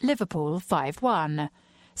March, Liverpool 5-1.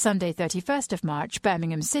 Sunday 31st of March,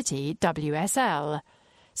 Birmingham City WSL.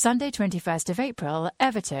 Sunday 21st of April,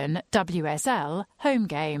 Everton WSL, home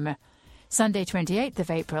game. Sunday 28th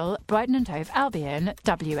of April, Brighton and Hove Albion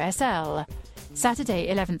WSL.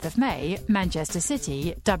 Saturday 11th of May, Manchester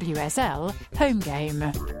City WSL, home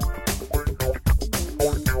game.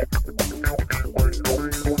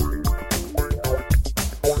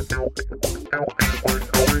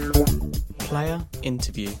 Player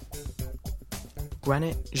interview.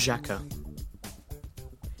 Granit Xhaka.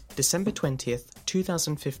 December 20th,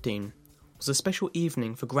 2015 was a special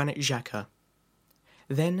evening for Granit Xhaka.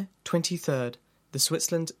 Then, 23rd, the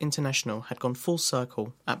Switzerland international had gone full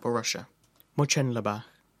circle at Borussia Mönchengladbach.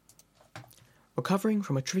 Recovering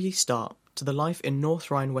from a tricky start to the life in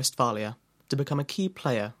North Rhine-Westphalia to become a key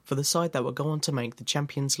player for the side that would go on to make the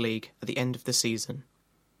Champions League at the end of the season.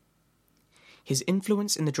 His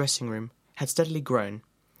influence in the dressing room had steadily grown,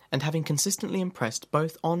 and having consistently impressed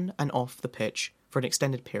both on and off the pitch for an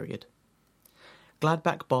extended period.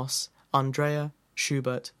 Gladbach boss Andrea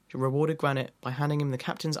Schubert rewarded Granit by handing him the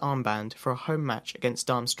captain's armband for a home match against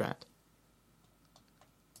Darmstadt.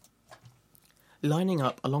 Lining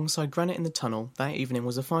up alongside Granit in the tunnel that evening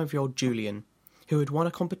was a 5-year-old Julian, who had won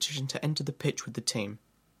a competition to enter the pitch with the team.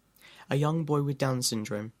 A young boy with Down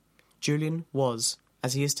syndrome, Julian was,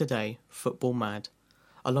 as he is today, football mad,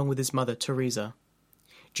 along with his mother Teresa.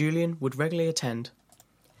 Julian would regularly attend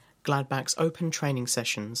Gladbach's open training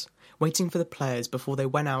sessions, waiting for the players before they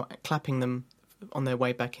went out and clapping them on their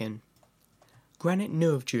way back in. Granit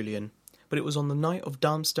knew of Julian, but it was on the night of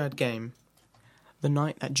Darmstadt game, the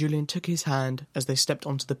night that Julian took his hand as they stepped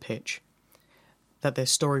onto the pitch, that their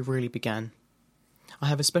story really began. I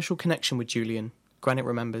have a special connection with Julian, Granit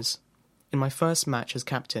remembers. In my first match as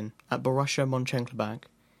captain at Borussia Mönchengladbach,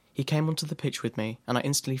 he came onto the pitch with me and I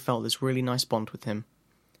instantly felt this really nice bond with him.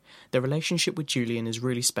 The relationship with Julian is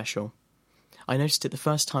really special. I noticed it the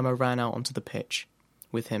first time I ran out onto the pitch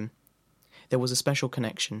with him. There was a special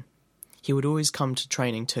connection. He would always come to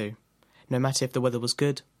training too, no matter if the weather was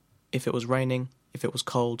good, if it was raining, if it was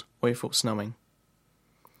cold, or if it was snowing.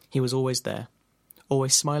 He was always there,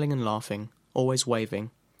 always smiling and laughing, always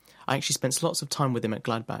waving. I actually spent lots of time with him at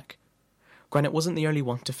Gladbach. Granit wasn't the only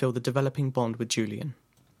one to feel the developing bond with Julian.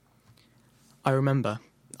 I remember,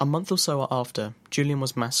 a month or so after, Julian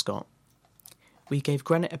was mascot. We gave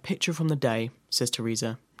Granit a picture from the day, says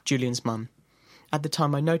Teresa, Julian's mum. At the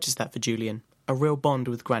time I noticed that for Julian, a real bond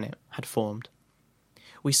with Granit had formed.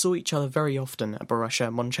 We saw each other very often at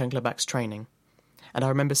Borussia Mönchengladbach's training, and I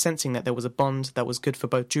remember sensing that there was a bond that was good for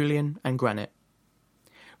both Julian and Granit.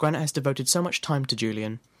 Granit has devoted so much time to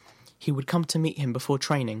Julian. He would come to meet him before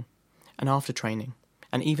training, and after training,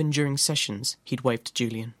 and even during sessions he'd wave to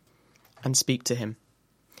Julian and speak to him.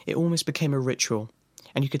 It almost became a ritual,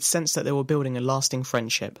 and you could sense that they were building a lasting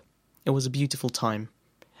friendship. It was a beautiful time,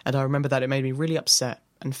 and I remember that it made me really upset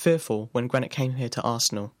and fearful when Granit came here to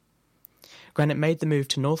Arsenal. Granit made the move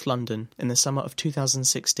to North London in the summer of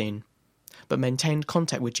 2016, but maintained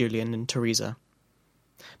contact with Julian and Teresa.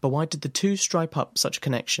 But why did the two strike up such a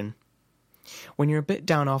connection? When you're a bit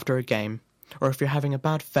down after a game, or if you're having a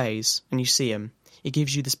bad phase and you see him, it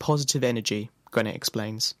gives you this positive energy, Granit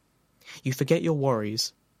explains. You forget your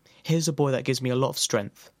worries. Here's a boy that gives me a lot of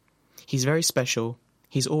strength. He's very special,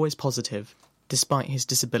 he's always positive, despite his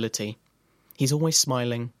disability. He's always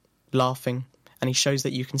smiling, laughing, and he shows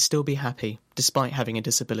that you can still be happy despite having a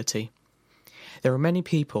disability. There are many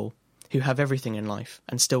people who have everything in life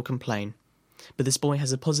and still complain, but this boy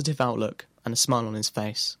has a positive outlook and a smile on his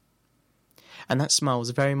face. And that smile was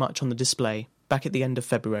very much on the display back at the end of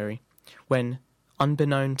February, when,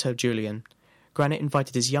 unbeknown to Julian, Granite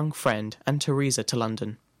invited his young friend and Teresa to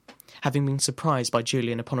London, having been surprised by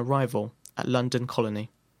Julian upon arrival at London Colony.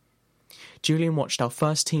 Julian watched our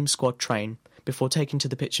first team squad train before taking to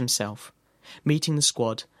the pitch himself, meeting the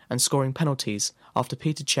squad and scoring penalties after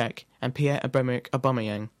Peter Cech and Pierre-Emerick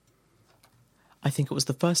Aubameyang. I think it was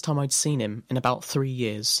the first time I'd seen him in about 3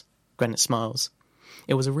 years. Granite smiles.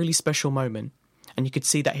 It was a really special moment, and you could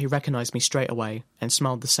see that he recognised me straight away and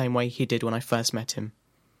smiled the same way he did when I first met him.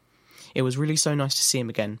 It was really so nice to see him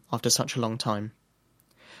again after such a long time.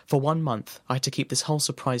 For 1 month, I had to keep this whole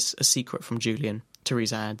surprise a secret from Julian,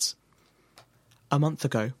 Teresa adds. A month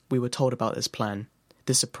ago, we were told about this plan,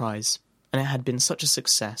 this surprise, and it had been such a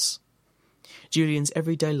success. Julian's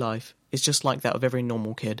everyday life is just like that of every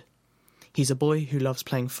normal kid. He's a boy who loves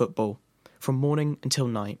playing football, from morning until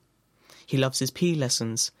night. He loves his PE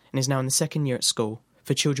lessons and is now in the second year at school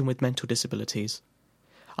for children with mental disabilities.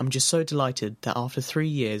 I'm just so delighted that after 3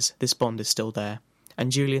 years this bond is still there,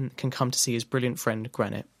 and Julian can come to see his brilliant friend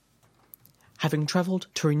Granite. Having travelled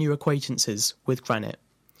to renew acquaintances with Granite,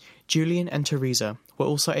 Julian and Teresa were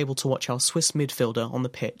also able to watch our Swiss midfielder on the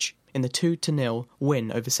pitch in the 2-0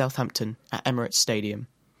 win over Southampton at Emirates Stadium,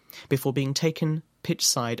 before being taken pitch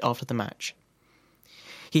side after the match.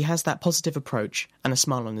 He has that positive approach and a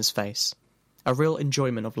smile on his face. A real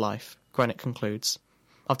enjoyment of life, Granite concludes.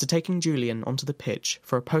 After taking Julian onto the pitch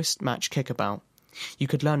for a post-match kickabout, you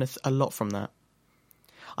could learn a lot from that.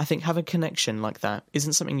 I think having a connection like that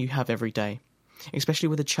isn't something you have every day, especially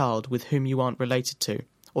with a child with whom you aren't related to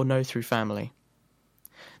or know through family.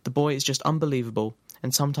 The boy is just unbelievable,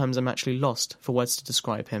 and sometimes I'm actually lost for words to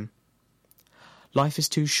describe him. Life is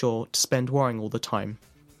too short to spend worrying all the time.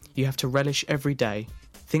 You have to relish every day,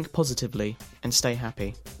 think positively, and stay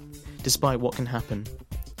happy, despite what can happen.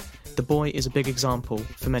 The boy is a big example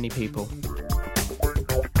for many people.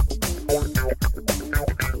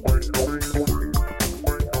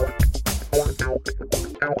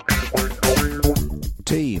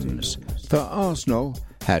 Teams. For Arsenal,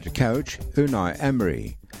 head coach Unai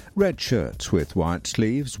Emery. Red shirts with white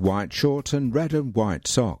sleeves, white shorts and red and white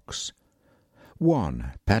socks.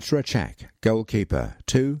 1. Petr Cech, goalkeeper.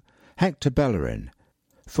 2. Hector Bellerin.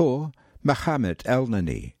 4. Mohamed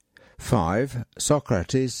Elneny. 5.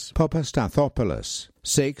 Socrates Papastathopoulos.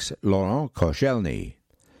 6. Laurent Koscielny.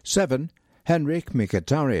 7. Henrik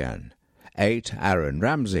Mkhitaryan. 8. Aaron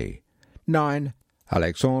Ramsey. 9.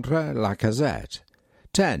 Alexandre Lacazette.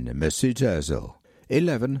 10. Mesut Ozil.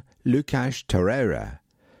 11. Lucas Torreira.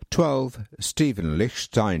 12. Steven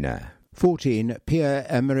Lichtsteiner. 14.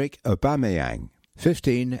 Pierre-Emerick Aubameyang.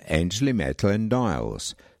 15. Ainsley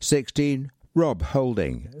Maitland-Niles. 16. Rob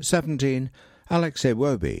Holding. 17. Alex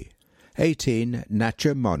Iwobi. 18.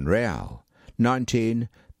 Nacho Monreal. 19.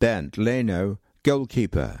 Bernd Leno,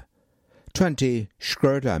 goalkeeper. 20.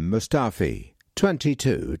 Schroeder Mustafi.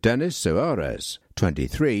 22. Denis Suarez.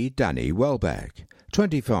 23. Danny Welbeck.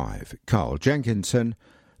 25. Carl Jenkinson.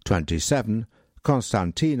 27.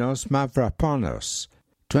 Konstantinos Mavropanos.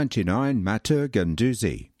 29. Matur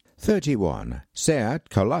Guendouzi. 31. Sead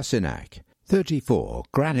Kolasinac. 34.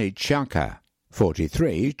 Granit Xhaka.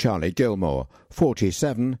 43. Charlie Gilmore.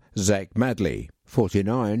 47. Zach Medley.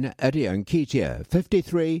 49. Eddie Nketiah.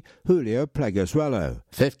 53. Julio Pleguezuelo.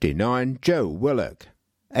 59. Joe Willock.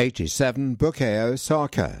 87. Bukayo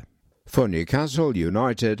Saka. For Newcastle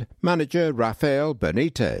United, manager Rafael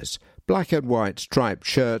Benitez. Black and white striped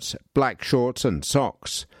shirts, black shorts and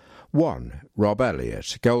socks. 1. Rob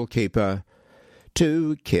Elliott, goalkeeper.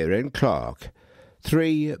 2. Kieran Clark.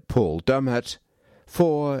 3. Paul Dummett.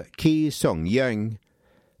 4. Ki Sung-Young.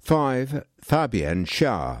 5. Fabien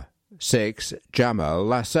Schär. 6. Jamal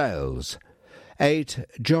Lascelles. 8.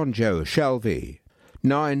 John Joe Shelvey.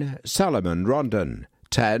 9. Salomon Rondon.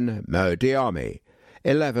 10. Mo Diarmi.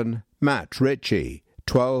 11. Matt Ritchie.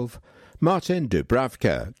 12. Martin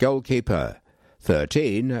Dubravka, goalkeeper.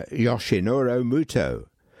 13. Yoshinoro Muto.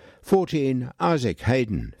 14. Isaac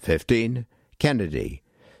Hayden. 15. Kennedy.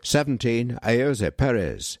 17. Ayoze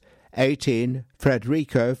Perez. 18.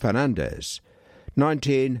 Federico Fernandez.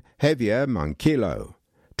 19. Javier Manquillo.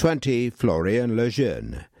 20. Florian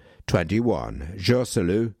Lejeune. 21.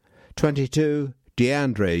 Joselu. 22.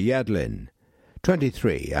 Deandre Yedlin.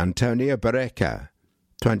 23. Antonio Barreca.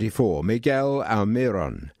 24. Miguel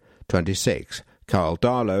Almiron. 26. Carl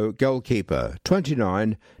Darlow, goalkeeper.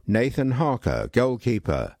 29. Nathan Harker,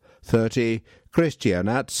 goalkeeper. 30. Christian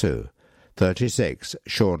Atsu. 36,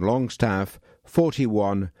 Sean Longstaff.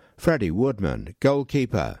 41, Freddie Woodman,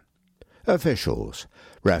 goalkeeper. Officials: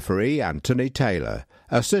 referee Anthony Taylor.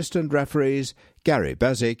 Assistant referees Gary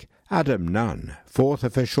Bezic, Adam Nunn. Fourth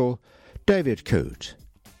official David Coote.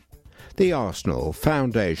 The Arsenal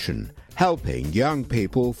Foundation, helping young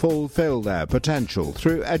people fulfil their potential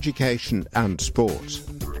through education and sport.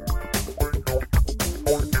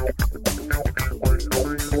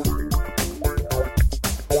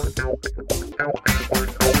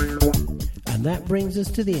 And that brings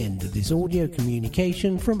us to the end of this audio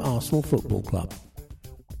communication from Arsenal Football Club.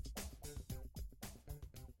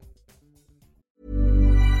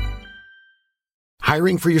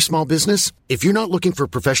 Hiring for your small business? If you're not looking for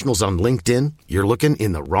professionals on LinkedIn, you're looking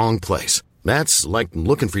in the wrong place. That's like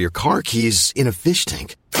looking for your car keys in a fish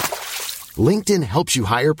tank. LinkedIn helps you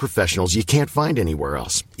hire professionals you can't find anywhere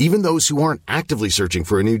else, even those who aren't actively searching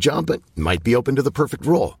for a new job but might be open to the perfect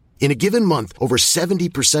role. In a given month, over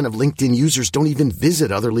 70% of LinkedIn users don't even visit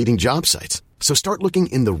other leading job sites. So start looking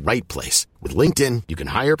in the right place. With LinkedIn, you can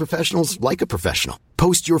hire professionals like a professional.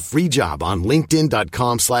 Post your free job on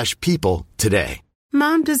linkedin.com/people today.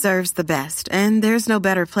 Mom deserves the best, and there's no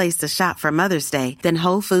better place to shop for Mother's Day than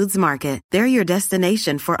Whole Foods Market. They're your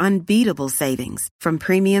destination for unbeatable savings, from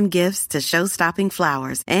premium gifts to show-stopping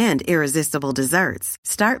flowers and irresistible desserts.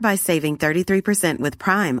 Start by saving 33% with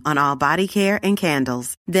Prime on all body care and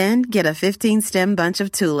candles. Then get a 15-stem bunch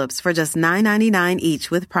of tulips for just $9.99 each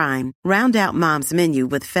with Prime. Round out Mom's menu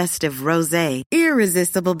with festive rosé,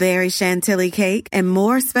 irresistible berry chantilly cake, and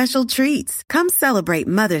more special treats. Come celebrate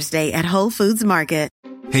Mother's Day at Whole Foods Market.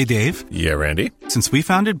 Hey, Dave. Yeah, Randy? Since we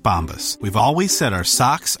founded Bombas, we've always said our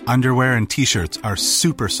socks, underwear, and T-shirts are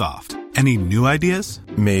super soft. Any new ideas?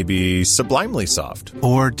 Maybe sublimely soft.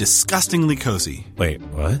 Or disgustingly cozy. Wait,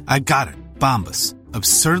 what? I got it. Bombas.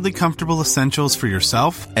 Absurdly comfortable essentials for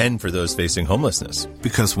yourself and for those facing homelessness.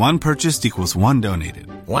 Because one purchased equals one donated.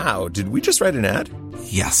 Wow, did we just write an ad?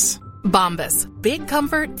 Yes. Bombas. Big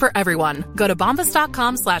comfort for everyone. Go to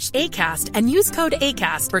bombas.com/ACAST and use code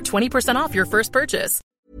ACAST for 20% off your first purchase.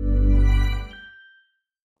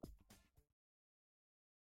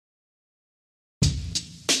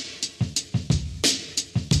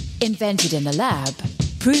 Invented in the lab,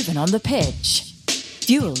 proven on the pitch.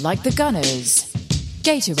 Fuel like the Gunners.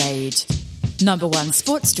 Gatorade. #1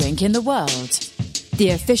 sports drink in the world.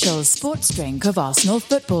 The official sports drink of Arsenal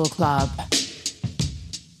Football Club.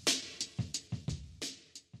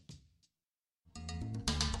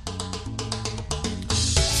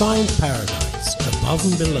 Find paradise above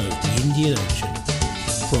and below the Indian Ocean.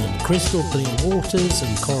 From crystal clear waters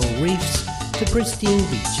and coral reefs to pristine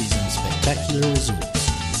beaches and spectacular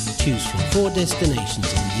resorts. Choose from 4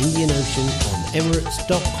 destinations in the Indian Ocean on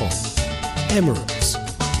Emirates.com. Emirates.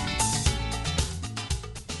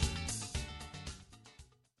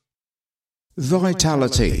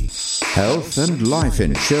 Vitality, health and life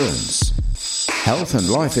insurance. Health and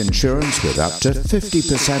life insurance with up to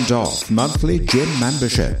 50% off monthly gym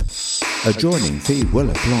membership. A joining fee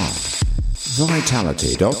will apply.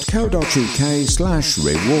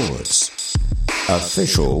 Vitality.co.uk/rewards.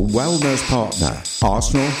 Official wellness partner,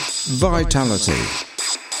 Arsenal Vitality.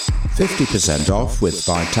 50% off with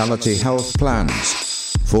Vitality Health Plans.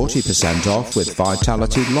 40% off with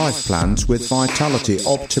Vitality Life Plans with Vitality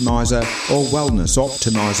Optimizer or Wellness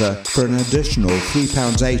Optimizer for an additional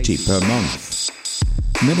 £3.80 per month.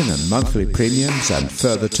 Minimum monthly premiums and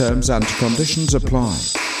further terms and conditions apply.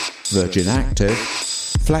 Virgin Active,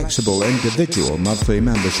 flexible individual monthly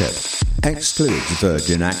membership. Excludes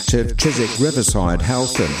Virgin Active, Chiswick Riverside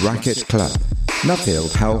Health and Racquet Club.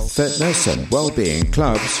 Nuffield Health, Fitness and Wellbeing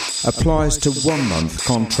Clubs applies to 1-month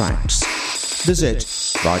contracts. Visit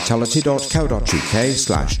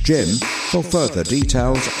vitality.co.uk/gym for further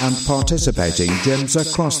details and participating gyms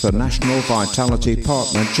across the National Vitality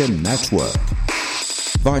Partner Gym Network.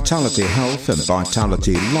 Vitality Health and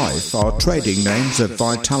Vitality Life are trading names of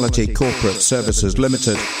Vitality Corporate Services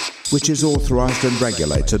Limited, which is authorised and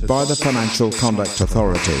regulated by the Financial Conduct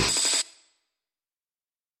Authority.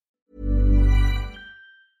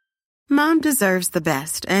 Mom deserves the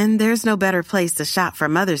best, and there's no better place to shop for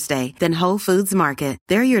Mother's Day than Whole Foods Market.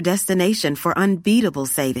 They're your destination for unbeatable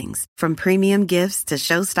savings, from premium gifts to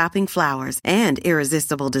show-stopping flowers and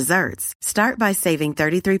irresistible desserts. Start by saving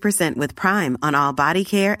 33% with Prime on all body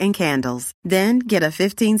care and candles. Then get a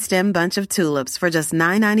 15-stem bunch of tulips for just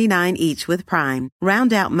 $9.99 each with Prime.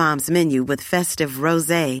 Round out Mom's menu with festive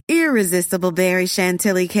rosé, irresistible berry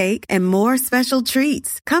chantilly cake, and more special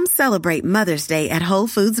treats. Come celebrate Mother's Day at Whole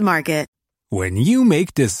Foods Market. When you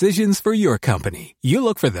make decisions for your company, you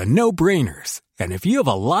look for the no-brainers. And if you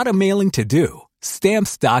have a lot of mailing to do,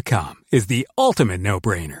 Stamps.com is the ultimate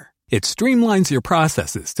no-brainer. It streamlines your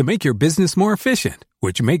processes to make your business more efficient,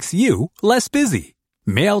 which makes you less busy.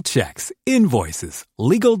 Mail checks, invoices,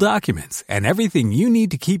 legal documents, and everything you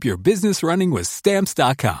need to keep your business running with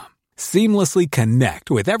Stamps.com. Seamlessly connect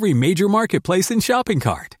with every major marketplace and shopping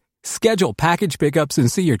cart. Schedule package pickups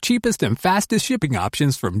and see your cheapest and fastest shipping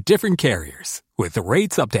options from different carriers, with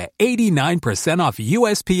rates up to 89% off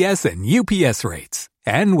USPS and UPS rates.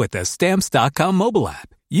 And with the Stamps.com mobile app,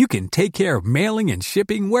 you can take care of mailing and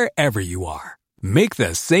shipping wherever you are. Make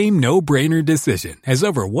the same no-brainer decision as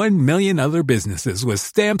over 1 million other businesses with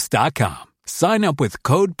Stamps.com. Sign up with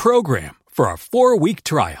code PROGRAM for a 4-week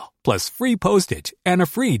trial, plus free postage and a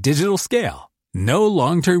free digital scale. No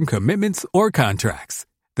long-term commitments or contracts.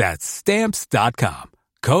 That's Stamps.com.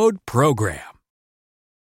 Code PROGRAM.